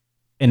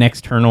 an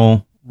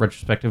external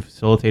retrospective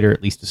facilitator,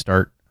 at least to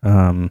start,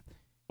 and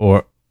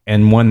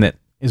one that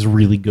is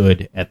really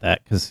good at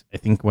that, because I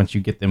think once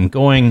you get them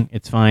going,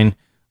 it's fine.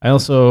 I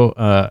also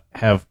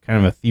have kind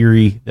of a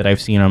theory that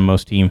I've seen on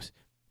most teams,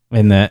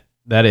 and that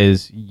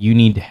is you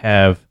need to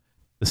have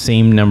the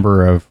same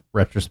number of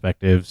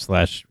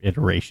retrospectives /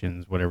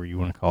 iterations, whatever you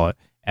want to call it,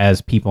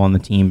 as people on the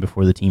team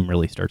before the team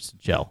really starts to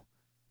gel,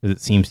 because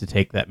it seems to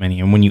take that many.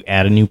 And when you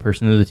add a new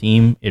person to the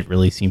team, it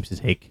really seems to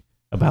take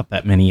about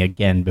that many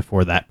again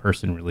before that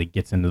person really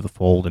gets into the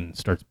fold and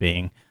starts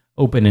being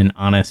open and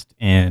honest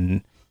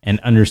and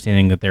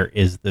understanding that there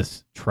is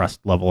this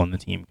trust level in the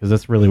team, because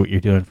that's really what you're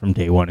doing from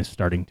day one, is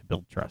starting to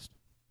build trust.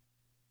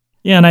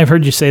 Yeah, and I've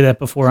heard you say that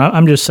before.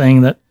 I'm just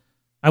saying that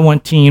I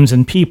want teams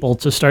and people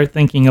to start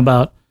thinking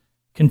about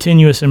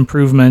continuous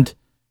improvement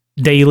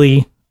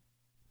daily,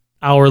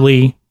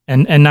 hourly,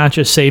 and not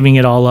just saving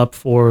it all up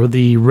for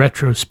the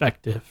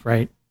retrospective,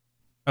 right?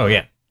 Oh,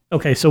 yeah.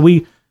 Okay, so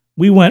we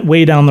went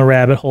way down the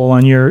rabbit hole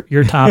on your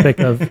topic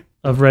of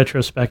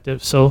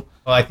retrospective. So,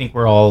 well, I think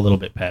we're all a little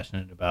bit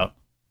passionate about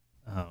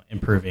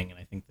improving, and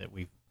I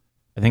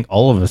think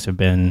all of us have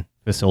been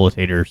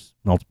facilitators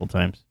multiple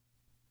times.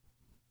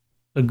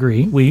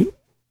 Agree.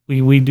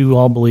 We do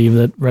all believe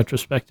that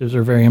retrospectives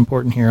are very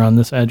important here on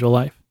This Agile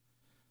Life.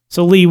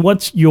 So, Lee,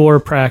 what's your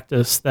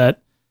practice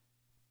that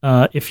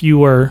if you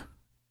were,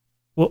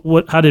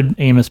 how did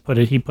Amos put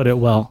it? He put it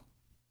well.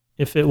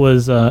 If it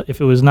was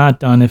not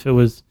done, if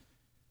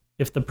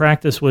the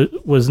practice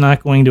was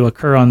not going to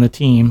occur on the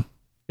team,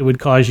 it would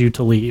cause you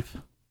to leave.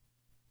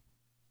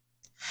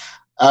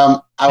 I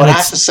would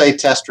have to say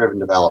test-driven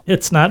development.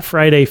 It's not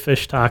Friday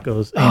fish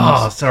tacos, Amos.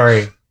 Oh,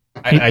 sorry.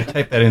 I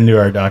typed that into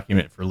our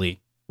document for Lee.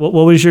 What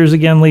was yours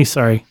again, Lee?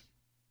 Sorry.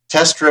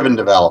 Test-driven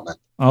development.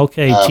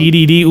 Okay,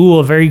 TDD. Ooh,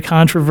 a very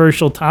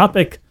controversial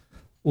topic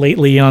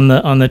lately on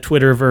the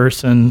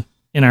Twitterverse and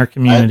in our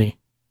community.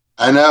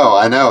 I know.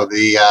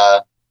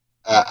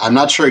 I'm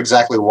not sure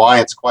exactly why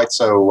it's quite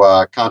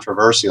so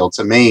controversial.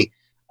 To me,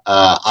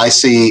 I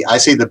see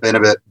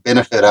the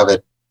benefit of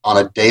it on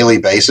a daily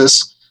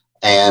basis,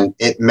 and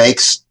it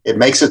makes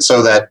it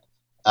so that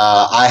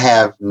I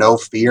have no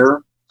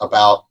fear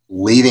about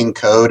leaving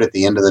code at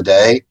the end of the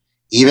day,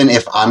 even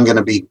if I'm going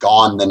to be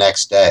gone the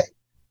next day,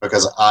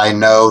 because I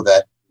know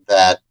that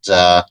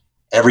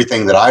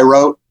everything that I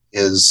wrote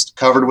is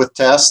covered with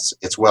tests.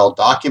 It's well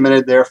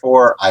documented.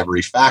 Therefore, I've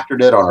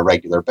refactored it on a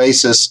regular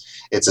basis.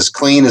 It's as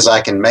clean as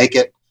I can make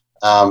it.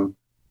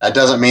 That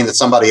doesn't mean that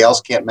somebody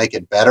else can't make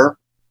it better.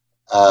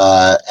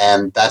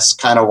 And that's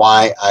kind of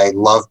why I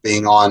love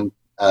being on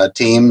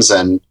teams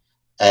and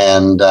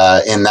in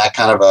that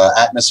kind of a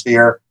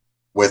atmosphere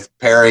with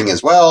pairing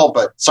as well.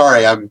 But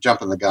sorry, I'm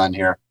jumping the gun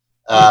here.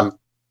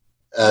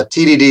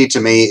 TDD to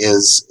me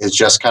is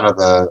just kind of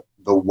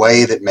the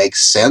way that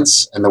makes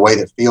sense and the way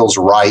that feels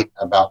right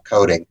about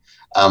coding.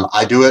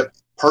 I do it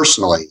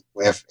personally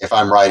if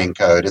I'm writing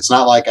code. It's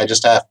not like I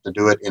just have to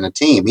do it in a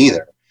team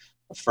either.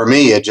 For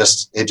me, I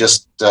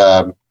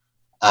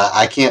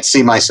can't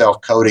see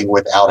myself coding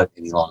without it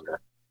any longer.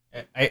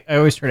 I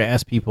always try to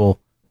ask people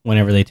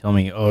whenever they tell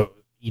me, oh,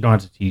 you don't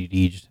have to TDD,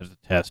 you just have to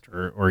test,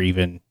 or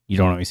even you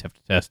don't always have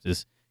to test,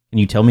 is can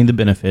you tell me the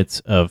benefits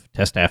of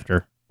test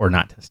after or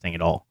not testing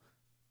at all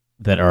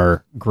that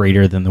are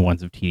greater than the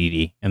ones of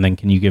TDD? And then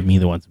can you give me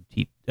the ones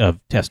of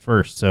test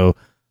first? So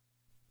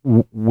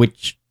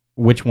which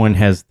one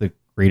has the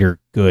greater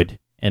good?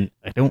 And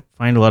I don't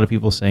find a lot of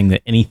people saying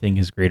that anything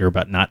is greater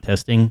about not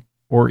testing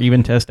or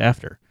even test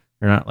after.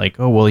 They're not like,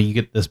 oh, well, you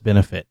get this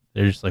benefit.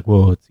 They're just like,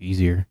 well, it's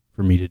easier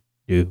for me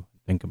to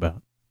think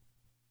about.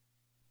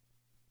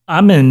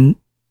 I'm in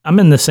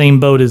the same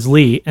boat as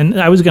Lee.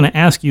 And I was going to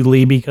ask you,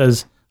 Lee,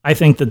 because I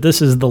think that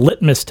this is the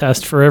litmus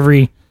test for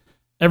every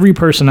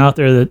person out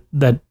there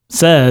that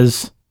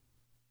says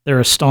they're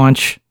a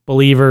staunch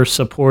believer,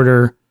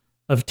 supporter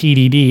of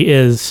TDD,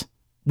 is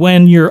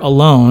when you're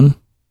alone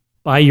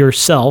by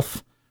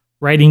yourself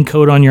writing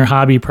code on your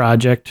hobby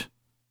project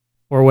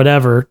or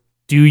whatever,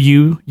 do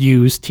you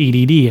use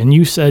TDD? And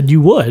you said you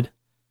would.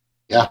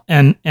 Yeah.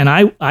 And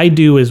I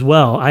do as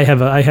well. I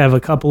have a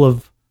couple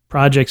of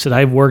projects that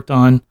I've worked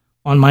on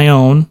my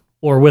own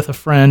or with a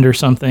friend or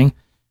something,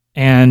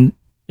 and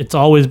it's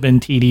always been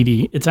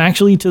TDD. It's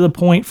actually to the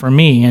point for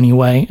me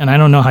anyway, and I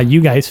don't know how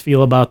you guys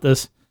feel about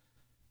this.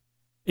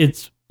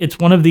 It's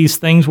one of these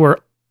things where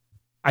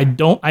I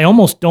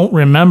almost don't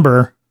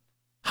remember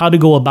how to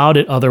go about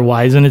it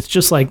otherwise, and it's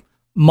just like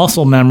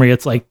muscle memory.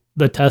 It's like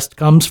the test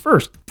comes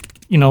first.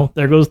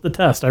 There goes the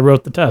test. I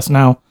wrote the test.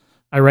 Now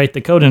I write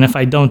the code, and if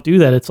I don't do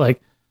that, it's like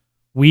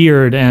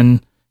weird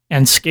and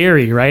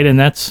scary, right? And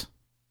that's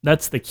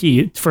the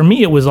key. For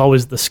me, it was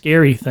always the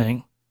scary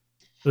thing.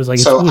 It was like,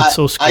 it's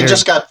so scary. I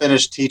just got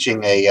finished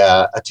teaching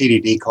a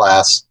TDD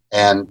class,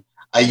 and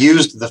I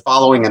used the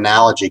following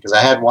analogy because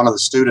I had one of the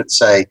students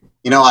say,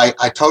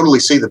 I totally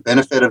see the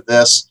benefit of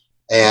this,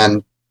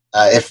 and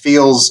it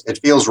feels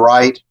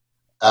right,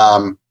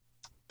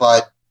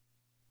 but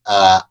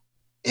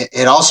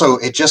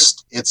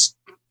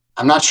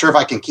I'm not sure if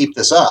I can keep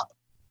this up,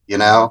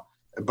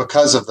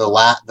 because of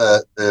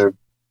the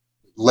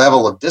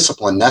level of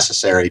discipline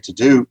necessary to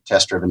do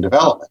test-driven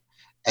development.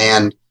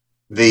 And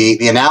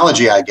the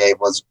analogy I gave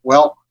was,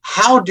 well,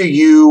 how do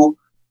you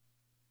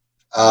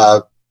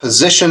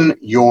position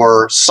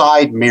your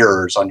side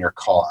mirrors on your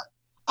car?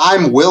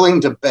 I'm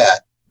willing to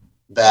bet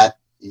that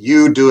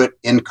you do it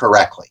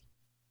incorrectly.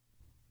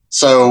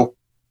 So,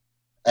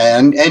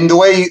 and the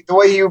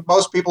way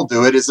most people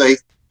do it is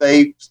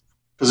they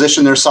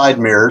position their side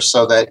mirrors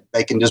so that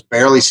they can just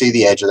barely see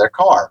the edge of their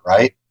car,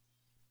 right?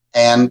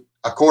 And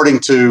according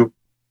to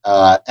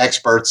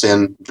experts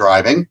in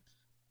driving,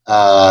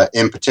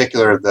 in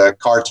particular the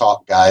Car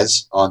Talk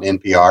guys on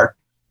NPR,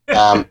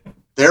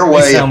 their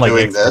way of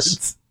doing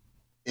this,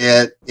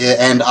 and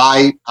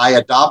I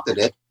adopted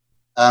it.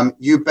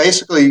 You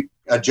basically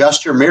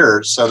adjust your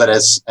mirrors so that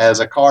as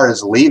a car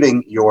is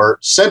leaving your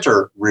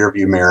center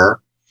rearview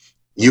mirror,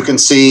 you can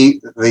see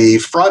the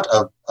front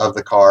of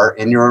the car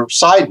in your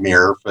side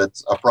mirror if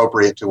it's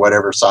appropriate to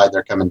whatever side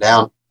they're coming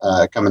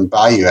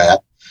by you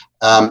at.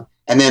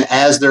 And then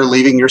as they're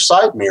leaving your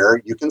side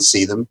mirror, you can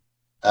see them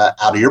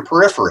out of your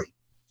periphery.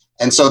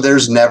 And so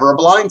there's never a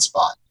blind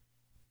spot.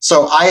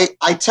 So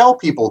I tell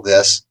people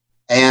this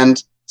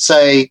and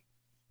say,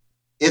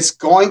 it's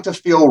going to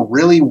feel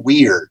really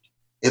weird.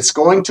 It's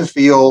going to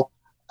feel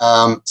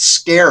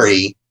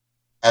scary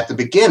at the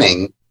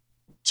beginning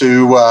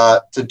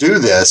to do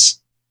this.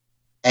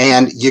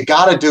 And you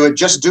got to do it.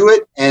 Just do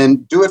it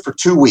and do it for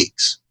 2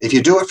 weeks. If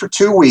you do it for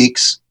 2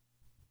 weeks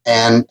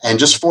and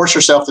just force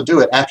yourself to do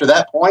it, after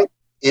that point,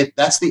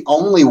 that's the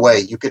only way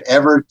you could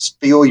ever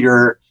feel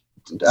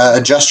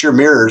adjust your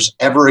mirrors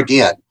ever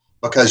again,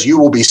 because you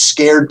will be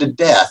scared to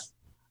death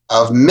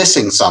of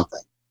missing something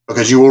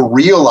because you will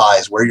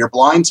realize where your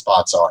blind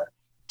spots are.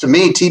 To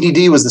me,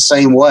 TDD was the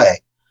same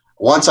way.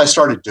 Once I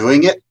started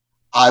doing it,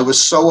 I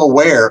was so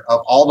aware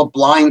of all the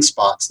blind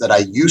spots that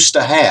I used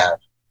to have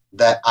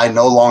that I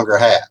no longer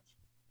have.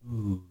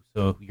 Ooh,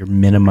 so you're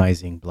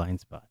minimizing blind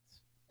spots.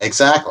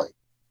 Exactly.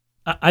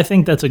 I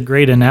think that's a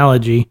great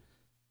analogy.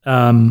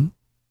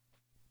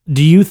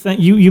 do you think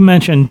you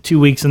mentioned 2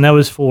 weeks, and that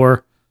was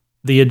for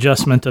the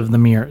adjustment of the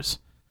mirrors?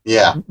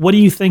 Yeah. What do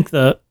you think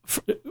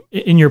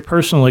in your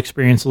personal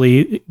experience,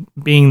 Lee,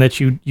 being that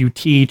you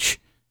teach,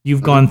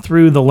 you've gone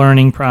through the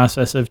learning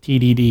process of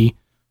TDD,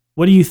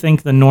 what do you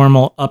think the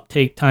normal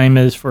uptake time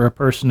is for a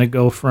person to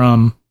go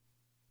from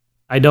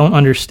I don't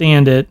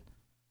understand it,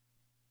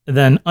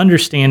 then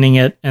understanding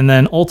it, and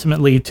then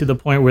ultimately to the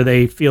point where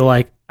they feel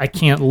like I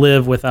can't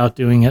live without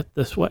doing it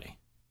this way?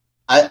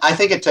 I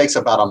think it takes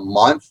about a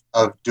month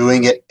of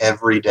doing it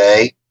every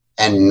day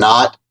and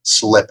not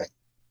slipping.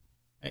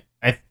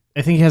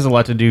 I think it has a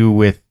lot to do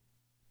with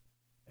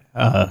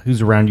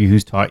who's around you,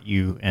 who's taught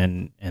you,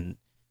 and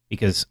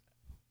because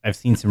I've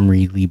seen some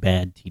really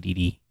bad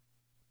TDD.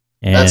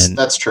 And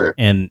that's true.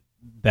 And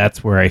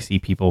that's where I see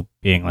people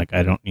being like,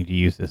 I don't need to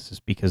use this, is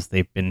because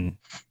they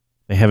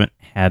haven't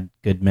had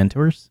good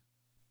mentors.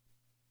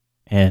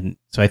 And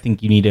so I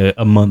think you need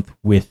a month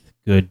with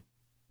good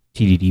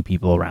TDD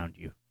people around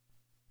you.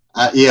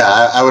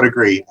 I would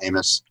agree,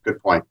 Amos.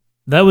 Good point.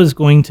 That was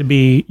going to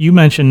be, you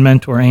mentioned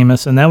mentor,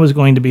 Amos, and that was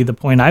going to be the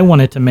point I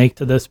wanted to make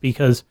to this,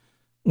 because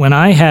when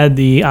I had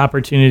the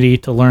opportunity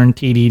to learn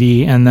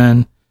TDD and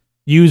then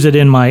use it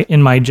in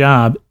my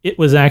job, it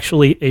was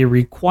actually a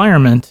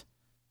requirement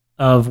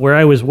of where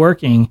I was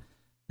working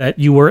that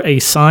you were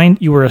assigned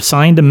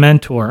a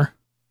mentor,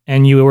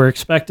 and you were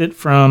expected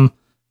from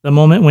the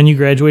moment when you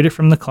graduated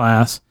from the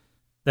class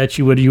that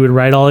you would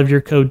write all of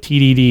your code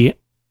TDD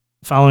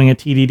following a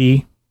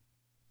TDD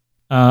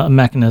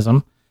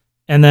mechanism.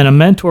 And then a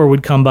mentor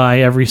would come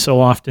by every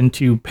so often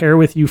to pair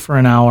with you for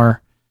an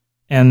hour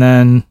and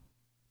then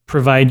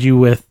provide you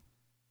with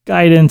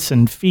guidance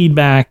and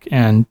feedback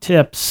and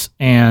tips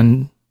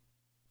and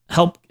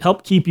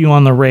help keep you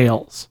on the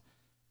rails.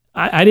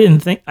 I didn't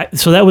think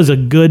so. That was a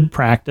good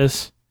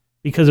practice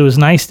because it was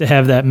nice to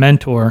have that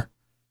mentor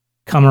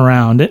come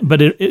around,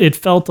 but it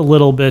felt a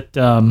little bit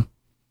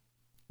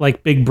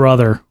like Big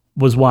Brother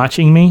was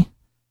watching me.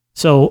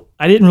 So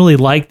I didn't really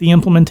like the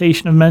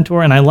implementation of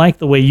mentor, and I like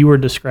the way you were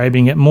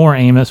describing it more,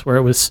 Amos, where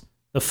it was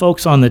the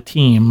folks on the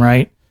team,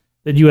 right?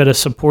 That you had a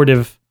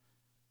supportive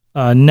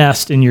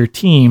nest in your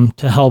team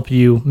to help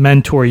you,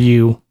 mentor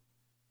you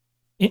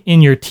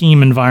in your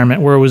team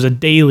environment, where it was a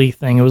daily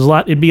thing.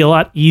 It'd be a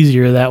lot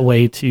easier that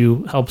way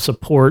to help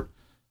support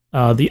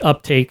the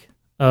uptake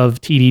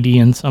of TDD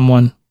in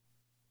someone.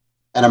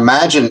 And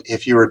imagine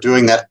if you were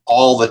doing that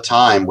all the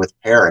time with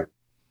pairing,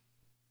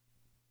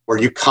 where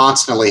you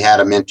constantly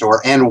had a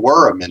mentor and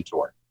were a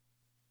mentor.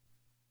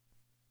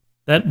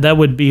 That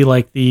would be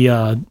like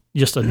the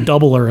just a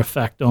doubler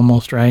effect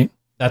almost, right?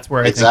 That's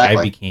where I think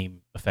I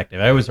became effective.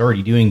 I was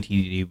already doing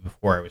TDD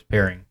before I was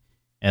pairing.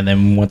 And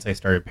then once I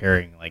started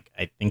pairing, like,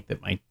 I think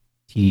that my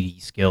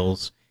TDD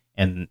skills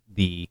and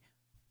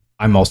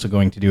I'm also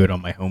going to do it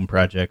on my home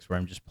projects where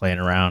I'm just playing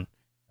around,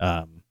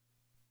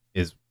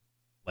 is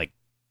like,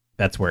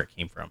 that's where it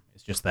came from.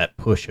 It's just that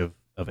push of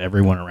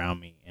everyone around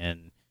me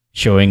and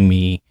showing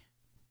me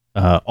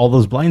all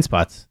those blind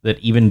spots that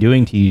even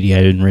doing TDD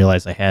I didn't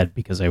realize I had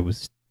because I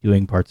was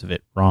doing parts of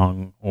it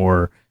wrong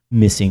or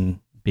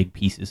missing big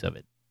pieces of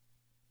it.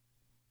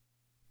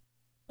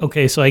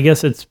 Okay, so I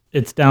guess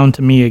it's down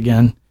to me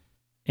again,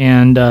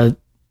 and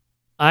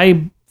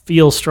I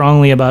feel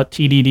strongly about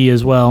TDD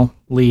as well,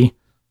 Lee.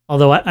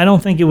 Although I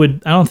don't think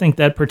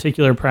that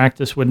particular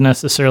practice would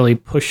necessarily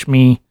push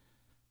me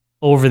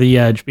over the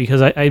edge,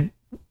 because I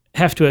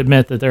have to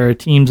admit that there are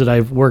teams that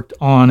I've worked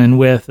on and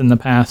with in the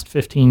past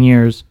 15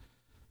 years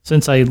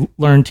since I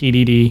learned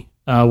TDD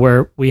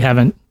where we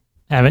haven't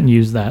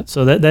used that.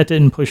 So that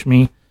didn't push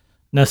me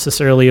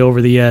necessarily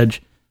over the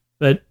edge.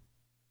 But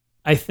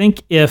I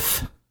think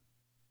if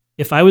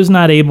I was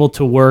not able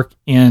to work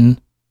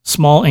in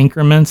small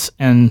increments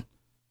and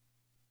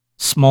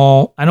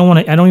I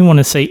don't even want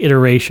to say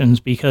iterations,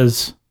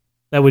 because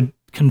that would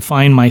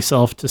confine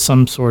myself to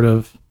some sort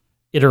of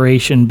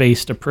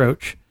iteration-based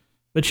approach.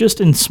 But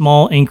just in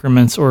small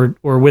increments or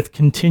with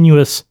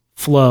continuous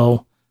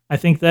flow, I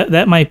think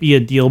that might be a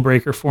deal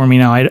breaker for me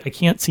now. I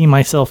can't see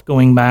myself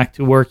going back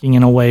to working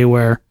in a way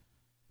where,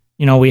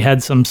 we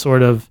had some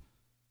sort of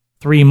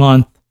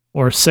 3-month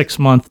or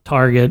 6-month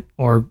target,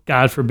 or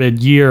God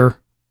forbid year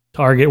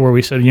target, where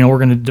we said, we're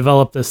going to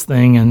develop this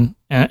thing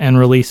and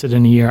release it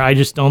in a year. I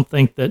just don't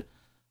think that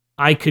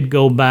I could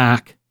go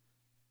back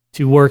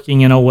to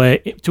working in that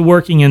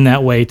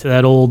way, to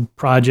that old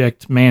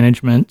project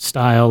management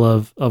style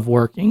of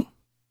working.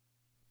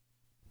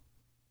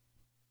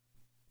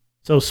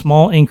 So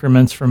small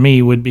increments for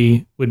me would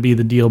be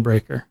the deal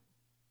breaker.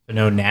 So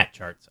no Gantt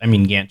charts.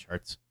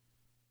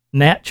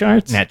 Nat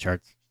charts? Nat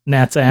charts.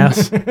 Nat's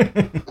ass.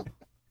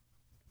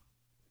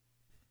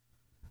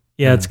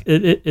 Yeah,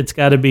 it's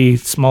got to be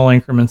small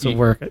increments of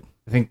work.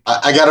 I think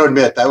I got to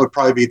admit that would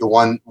probably be the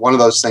one of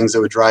those things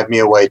that would drive me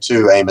away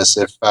too, Amos.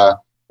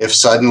 If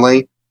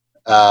suddenly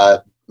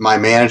my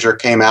manager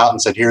came out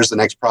and said, "Here's the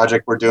next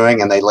project we're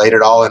doing," and they laid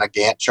it all in a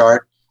Gantt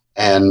chart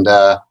and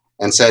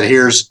said,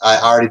 I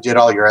already did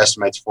all your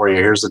estimates for you.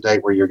 Here's the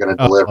date where you're going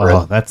to deliver it.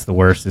 Oh, that's the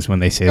worst, is when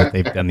they say that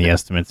they've done the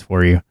estimates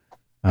for you.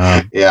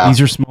 Yeah.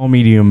 These are small,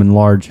 medium, and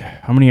large.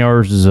 How many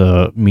hours is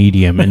a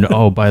medium? And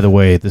oh, by the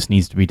way, this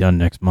needs to be done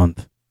next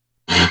month.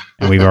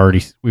 And we've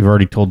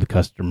already told the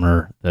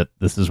customer that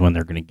this is when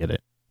they're going to get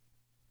it.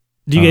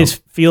 Do you guys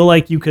feel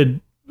like you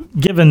could,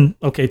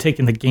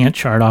 taking the Gantt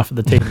chart off of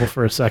the table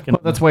for a second?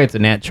 Well, that's why it's a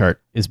Nat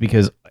chart, is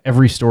because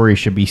every story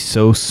should be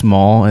so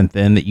small and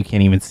thin that you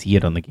can't even see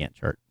it on the Gantt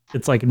chart.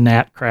 It's like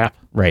Nat crap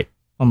Right.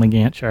 on the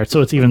Gantt chart,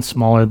 so it's even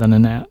smaller than a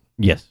Nat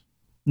Yes.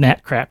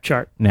 crap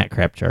chart. Nat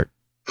crap chart.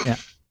 Yeah,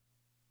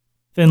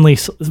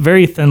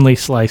 very thinly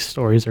sliced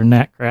stories are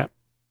Nat crap.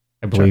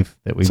 I believe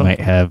that we might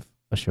have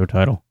a show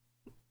title.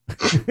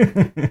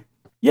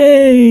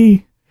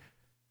 Yay!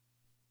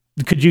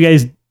 Could you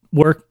guys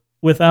work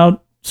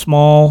without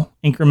small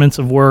increments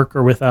of work,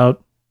 or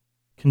without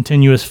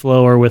continuous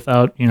flow, or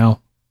without,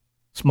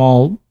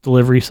 small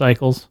delivery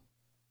cycles?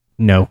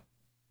 No.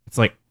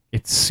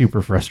 It's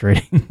super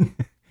frustrating.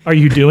 Are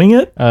you doing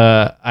it?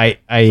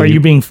 Are you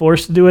being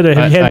forced to do it?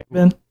 Have you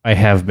been? I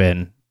have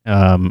been,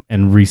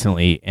 and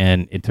recently,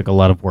 and it took a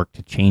lot of work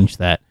to change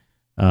that.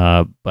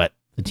 But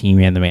the team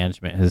and the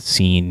management has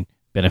seen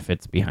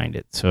benefits behind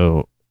it,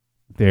 so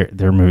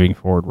they're moving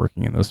forward,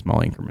 working in those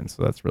small increments.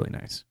 So that's really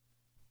nice.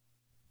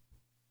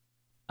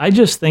 I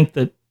just think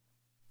that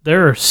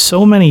there are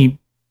so many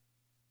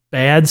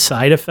bad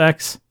side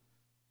effects.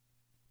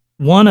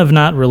 One, of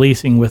not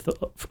releasing with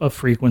a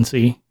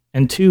frequency,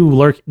 and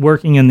two,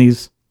 working in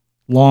these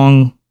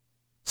long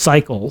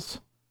cycles.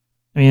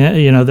 I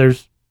mean,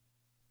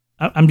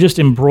 I'm just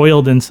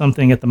embroiled in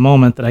something at the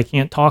moment that I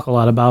can't talk a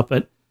lot about,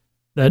 but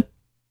that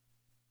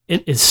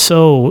it is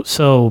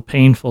so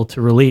painful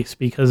to release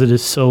because it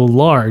is so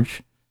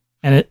large,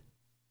 and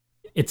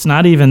it's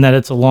not even that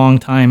it's a long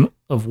time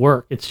of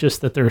work. It's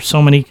just that there are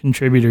so many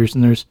contributors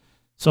and there's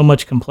so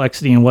much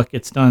complexity in what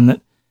gets done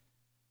that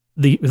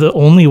the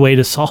only way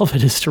to solve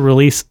it is to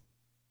release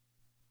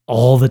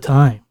all the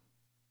time.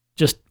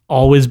 Just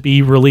always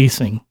be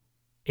releasing.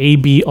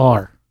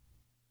 ABR.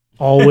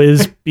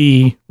 Always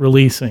be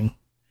releasing.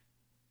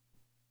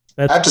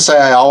 I have to say,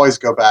 I always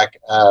go back.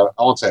 I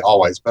won't say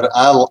always, but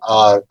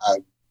I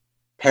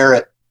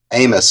parrot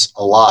Amos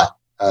a lot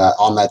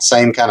on that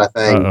same kind of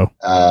thing,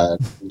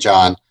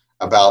 John,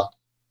 about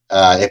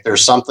if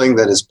there's something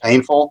that is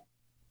painful,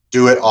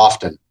 do it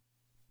often.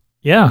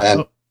 Yeah.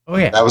 And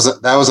yeah. That was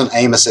an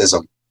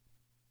Amosism.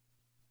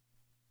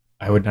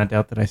 I would not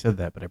doubt that I said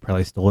that, but I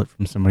probably stole it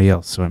from somebody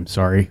else. So I'm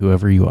sorry,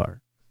 whoever you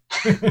are.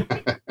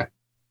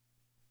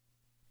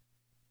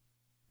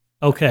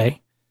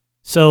 Okay.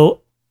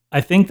 So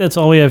I think that's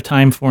all we have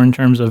time for in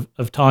terms of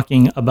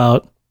talking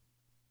about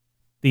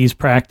these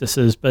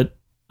practices, but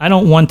I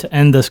don't want to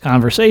end this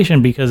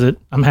conversation because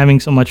I'm having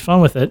so much fun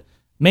with it.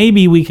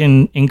 Maybe we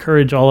can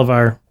encourage all of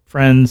our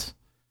friends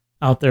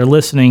out there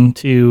listening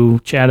to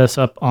chat us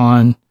up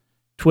on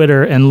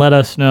Twitter and let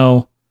us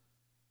know.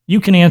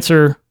 You can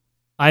answer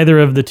either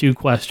of the two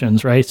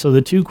questions, right? So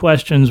the two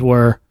questions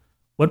were,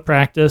 what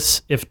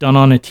practice, if done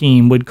on a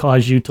team, would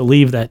cause you to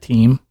leave that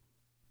team?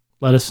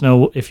 Let us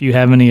know if you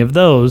have any of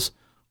those.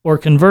 Or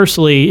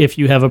conversely, if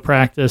you have a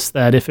practice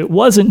that if it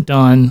wasn't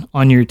done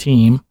on your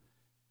team,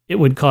 it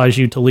would cause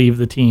you to leave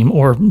the team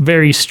or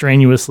very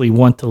strenuously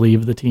want to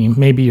leave the team.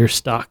 Maybe you're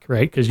stuck,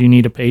 right? Because you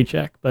need a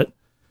paycheck. But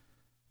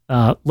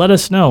let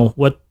us know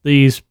what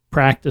these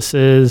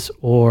practices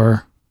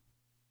or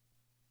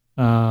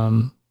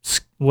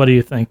what do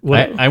you think?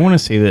 I want to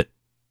say that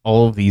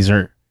all of these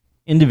are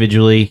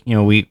individually,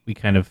 we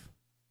kind of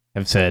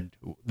have said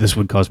this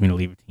would cause me to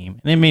leave a team.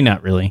 And it may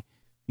not really.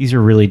 These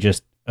are really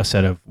just a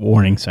set of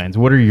warning signs.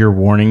 What are your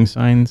warning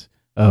signs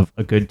of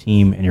a good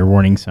team and your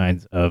warning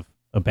signs of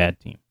a bad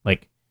team?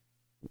 Like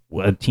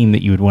a team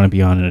that you would want to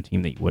be on and a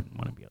team that you wouldn't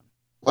want to be on.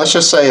 Let's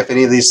just say if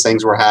any of these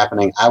things were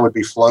happening, I would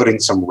be floating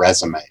some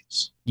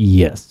resumes.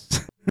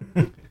 Yes.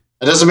 It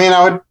doesn't mean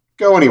I would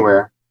go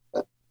anywhere.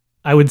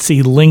 I would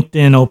see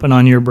LinkedIn open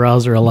on your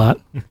browser a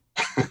lot.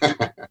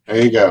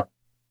 There you go.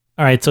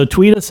 All right, so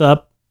tweet us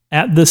up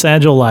at This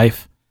Agile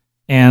Life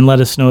and let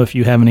us know if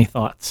you have any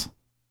thoughts.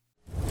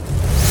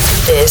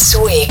 This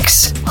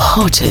week's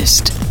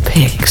hottest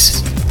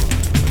picks.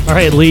 All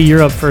right, Lee,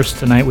 you're up first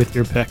tonight with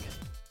your pick.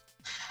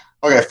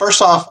 Okay,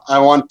 first off, I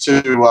want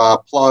to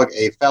plug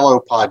a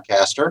fellow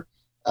podcaster,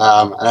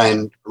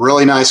 and a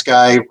really nice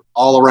guy,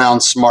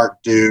 all-around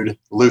smart dude,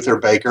 Luther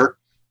Baker.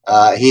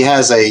 He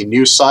has a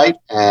new site,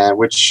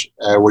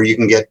 where you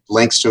can get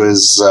links to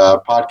his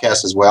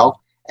podcast as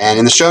well. And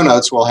in the show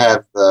notes, we'll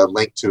have the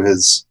link to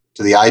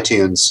the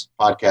iTunes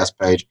podcast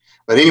page.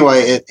 But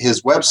anyway,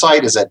 his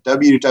website is at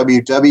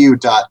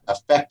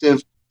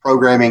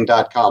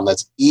www.effectiveprogramming.com.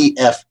 That's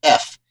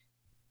EFF,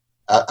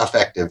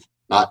 effective,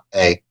 not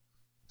A.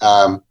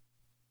 That's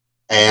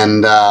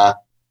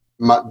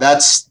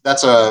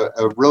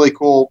a really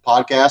cool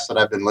podcast that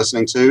I've been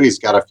listening to. He's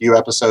got a few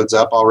episodes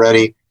up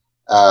already,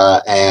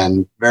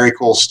 and very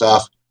cool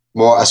stuff.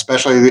 More,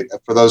 especially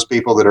for those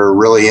people that are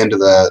really into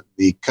the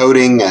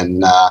coding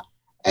and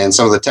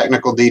some of the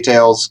technical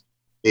details.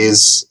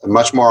 He's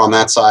much more on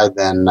that side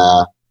than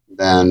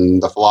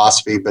the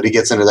philosophy, but he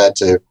gets into that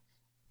too.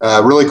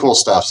 Really cool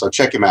stuff. So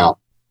check him out.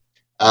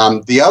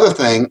 The other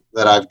thing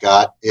that I've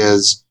got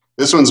is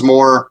this one's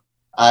more,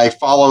 I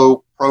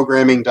follow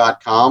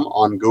programming.com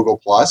on Google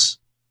Plus,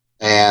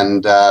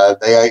 and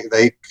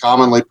they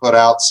commonly put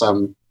out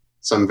some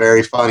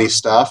very funny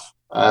stuff,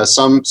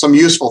 some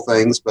useful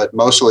things, but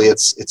mostly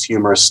it's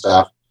humorous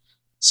stuff.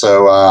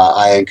 So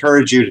I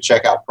encourage you to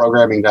check out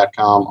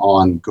programming.com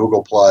on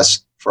Google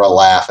Plus for a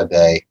laugh a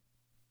day.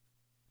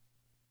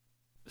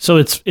 So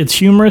it's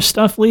humorous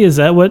stuff, Lee? Is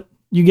that what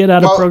you get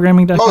out of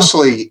programming.com?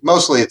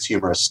 Mostly it's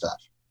humorous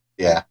stuff.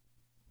 Yeah.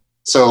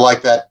 So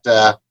like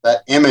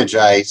that image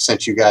I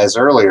sent you guys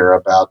earlier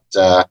about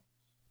the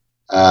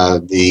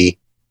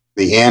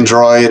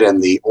Android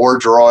and the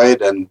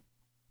Ordroid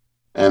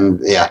and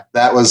yeah,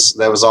 that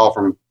was all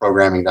from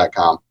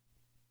programming.com.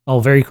 Oh,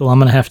 very cool. I'm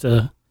going to have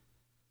to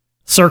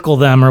circle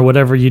them or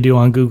whatever you do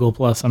on Google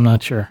Plus. I'm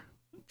not sure.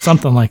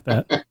 Something like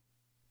that.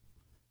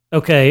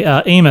 Okay.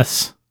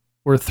 Amos,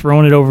 we're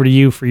throwing it over to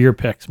you for your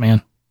picks,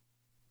 man.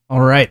 All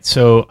right,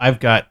 so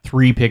I've got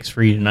 3 picks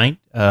for you tonight.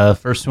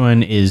 First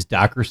one is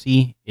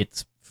Docracy.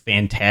 It's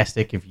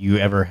fantastic if you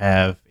ever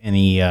have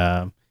any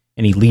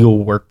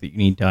legal work that you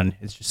need done.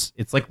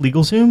 It's like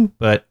LegalZoom,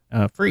 but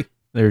free.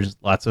 There's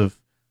lots of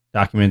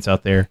documents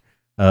out there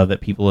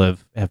that people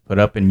have put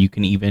up, and you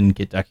can even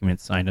get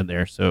documents signed in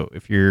there. So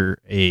if you're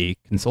a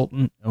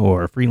consultant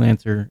or a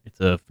freelancer, it's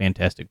a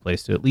fantastic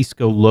place to at least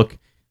go look.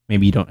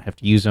 Maybe you don't have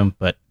to use them,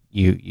 but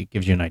it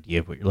gives you an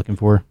idea of what you're looking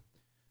for.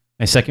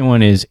 My second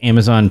one is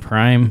Amazon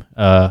Prime.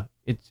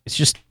 It's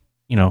just,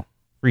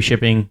 free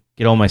shipping,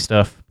 get all my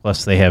stuff.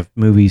 Plus they have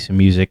movies and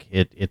music.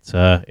 It's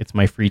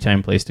my free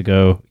time place to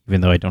go,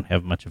 even though I don't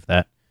have much of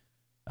that.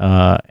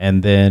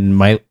 And then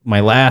my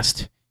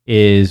last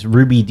is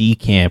Ruby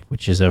DCamp,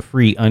 which is a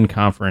free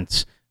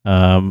unconference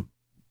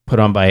put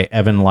on by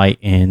Evan Light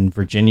in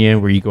Virginia,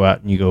 where you go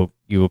out and you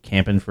go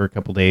camping for a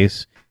couple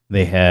days.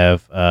 They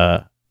have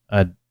a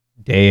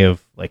day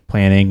of like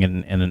planning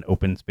and an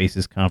open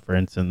spaces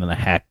conference, and then a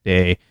hack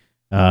day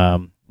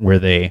where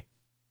they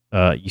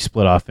you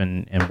split off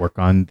and work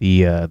on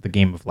the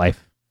game of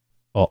life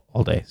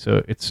all day.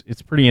 So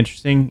it's pretty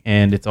interesting,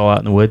 and it's all out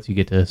in the woods. You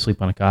get to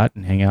sleep on a cot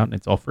and hang out, and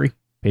it's all free,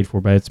 paid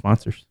for by its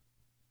sponsors.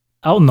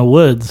 Out in the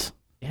woods?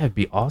 Yeah, it'd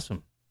be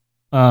awesome.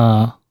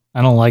 I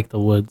don't like the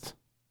woods.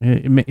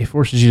 It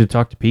forces you to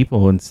talk to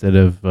people instead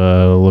of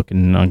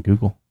looking on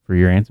Google for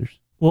your answers.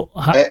 Well,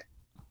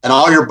 and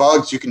all your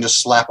bugs, you can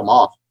just slap them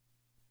off.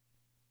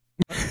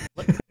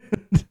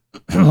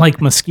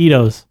 Like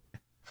mosquitoes.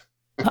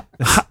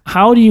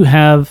 How do you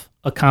have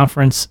a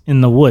conference in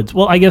the woods?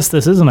 Well, I guess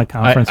this isn't a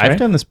conference, I've right?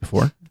 done this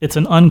before. It's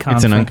an unconference.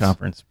 It's an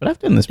unconference, but I've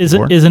done this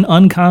before. Is an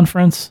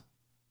unconference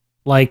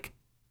like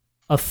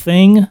a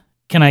thing?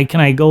 Can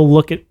I go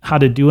look at how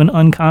to do an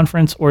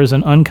unconference, or is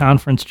an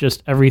unconference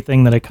just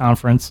everything that a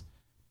conference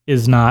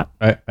is not?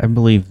 I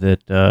believe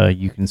that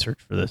you can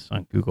search for this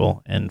on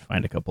Google and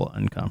find a couple of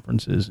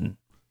unconferences, and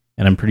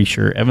I'm pretty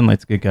sure Evan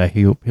Light's a good guy.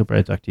 He'll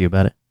probably talk to you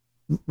about it.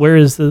 Where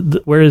is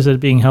it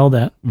being held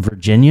at?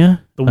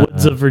 Virginia, the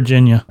woods of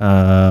Virginia.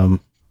 I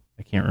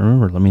can't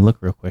remember. Let me look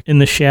real quick. In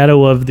the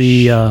shadow of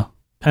the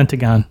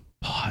Pentagon.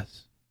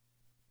 Pause.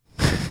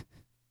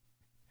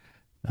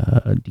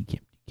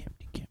 Decamp.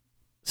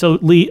 So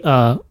Lee,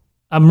 I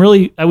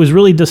was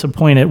really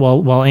disappointed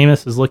while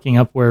Amos is looking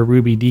up where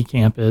Ruby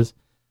DCamp is.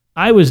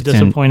 I was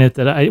disappointed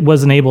that I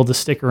wasn't able to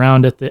stick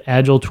around at the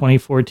Agile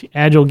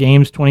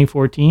Games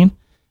 2014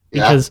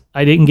 because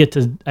I didn't get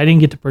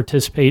to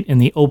participate in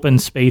the open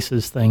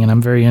spaces thing, and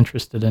I'm very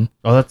interested in.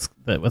 Oh, that's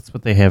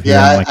what they have here.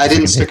 Yeah, I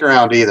didn't stick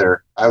around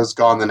either. I was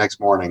gone the next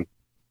morning.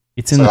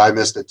 I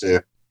missed it too.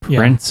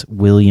 Prince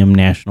William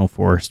National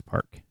Forest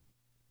Park.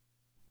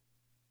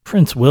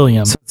 Prince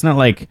William. So it's not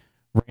like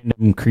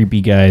random creepy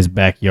guy's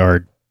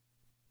backyard.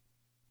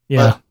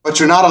 Yeah, but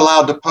you're not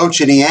allowed to poach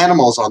any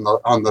animals on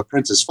the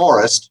Prince's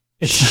Forest.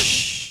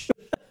 It's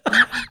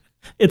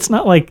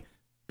not like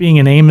being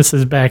in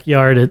Amos's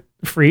backyard at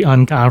free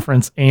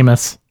unconference.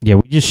 Amos. Yeah,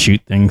 we just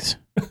shoot things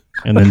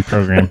and then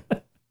program.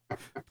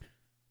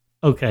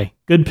 Okay,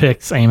 good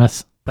picks,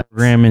 Amos.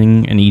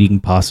 Programming and eating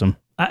possum.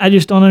 I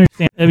just don't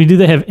understand. I mean, do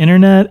they have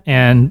internet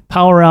and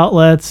power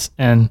outlets?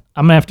 And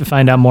I'm gonna have to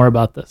find out more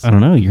about this. I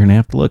don't know. You're gonna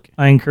have to look.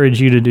 I encourage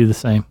you to do the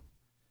same.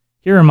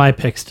 Here are my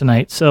picks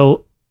tonight.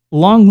 So a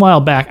long while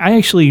back, I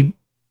actually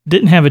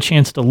didn't have a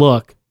chance to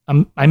look.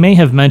 I may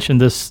have mentioned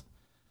this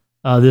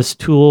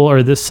tool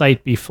or this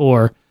site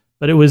before,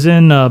 but it was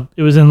in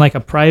like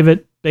a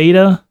private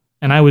beta,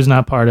 and I was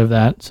not part of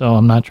that. So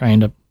I'm not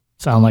trying to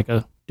sound like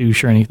a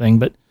douche or anything,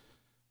 but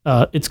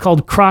it's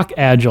called Croc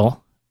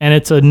Agile, and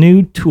it's a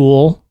new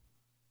tool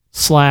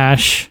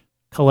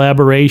 /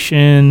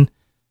 collaboration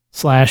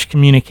 /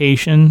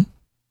 communication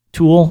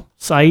tool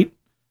site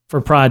for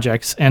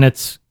projects, and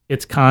it's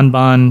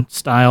Kanban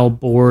style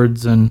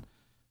boards and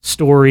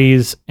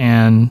stories,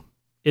 and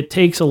it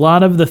takes a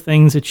lot of the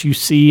things that you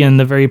see in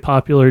the very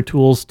popular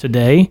tools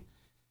today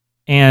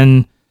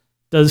and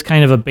does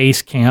kind of a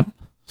Basecamp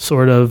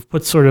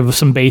puts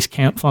some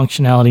Basecamp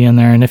functionality in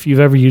there. And if you've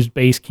ever used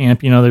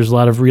Basecamp, there's a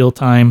lot of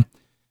real-time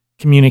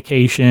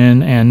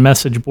communication and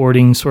message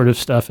boarding sort of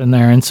stuff in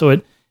there. And so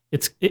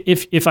it's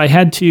if I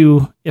had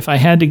to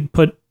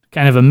put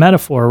kind of a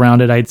metaphor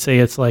around it, I'd say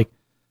it's like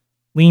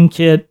Lean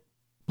Kit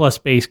plus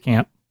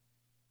Basecamp.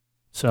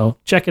 So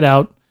check it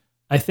out.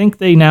 I think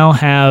they now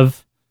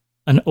have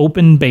an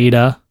open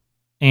beta,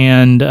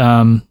 and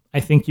I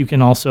think you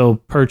can also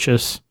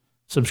purchase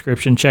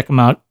subscription. Check them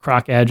out,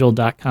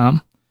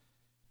 crocagile.com.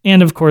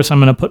 And of course, I'm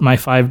going to put my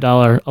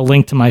a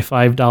link to my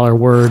 $5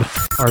 word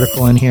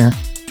article in here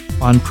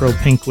on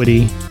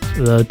propinquity.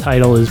 The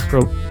title is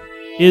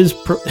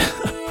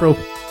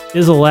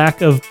is a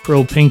lack of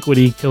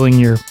propinquity killing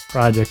your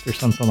project or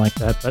something like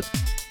that. But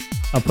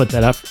I'll put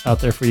that out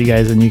there for you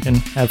guys, and you can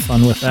have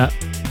fun with that.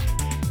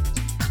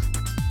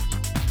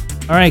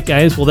 All right,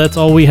 guys. Well, that's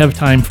all we have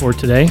time for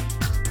today.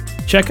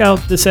 Check out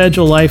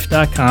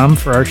thisagilelife.com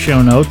for our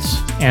show notes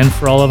and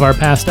for all of our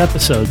past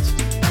episodes.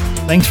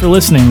 Thanks for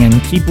listening,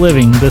 and keep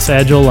living this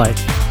agile life.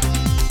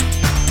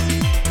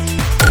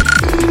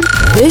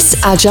 This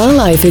Agile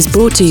Life is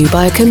brought to you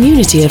by a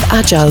community of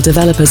agile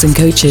developers and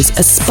coaches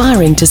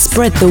aspiring to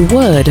spread the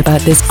word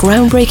about this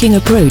groundbreaking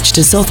approach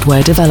to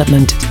software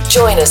development.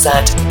 Join us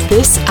at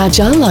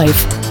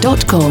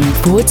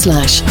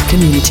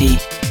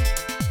thisagilelife.com/community.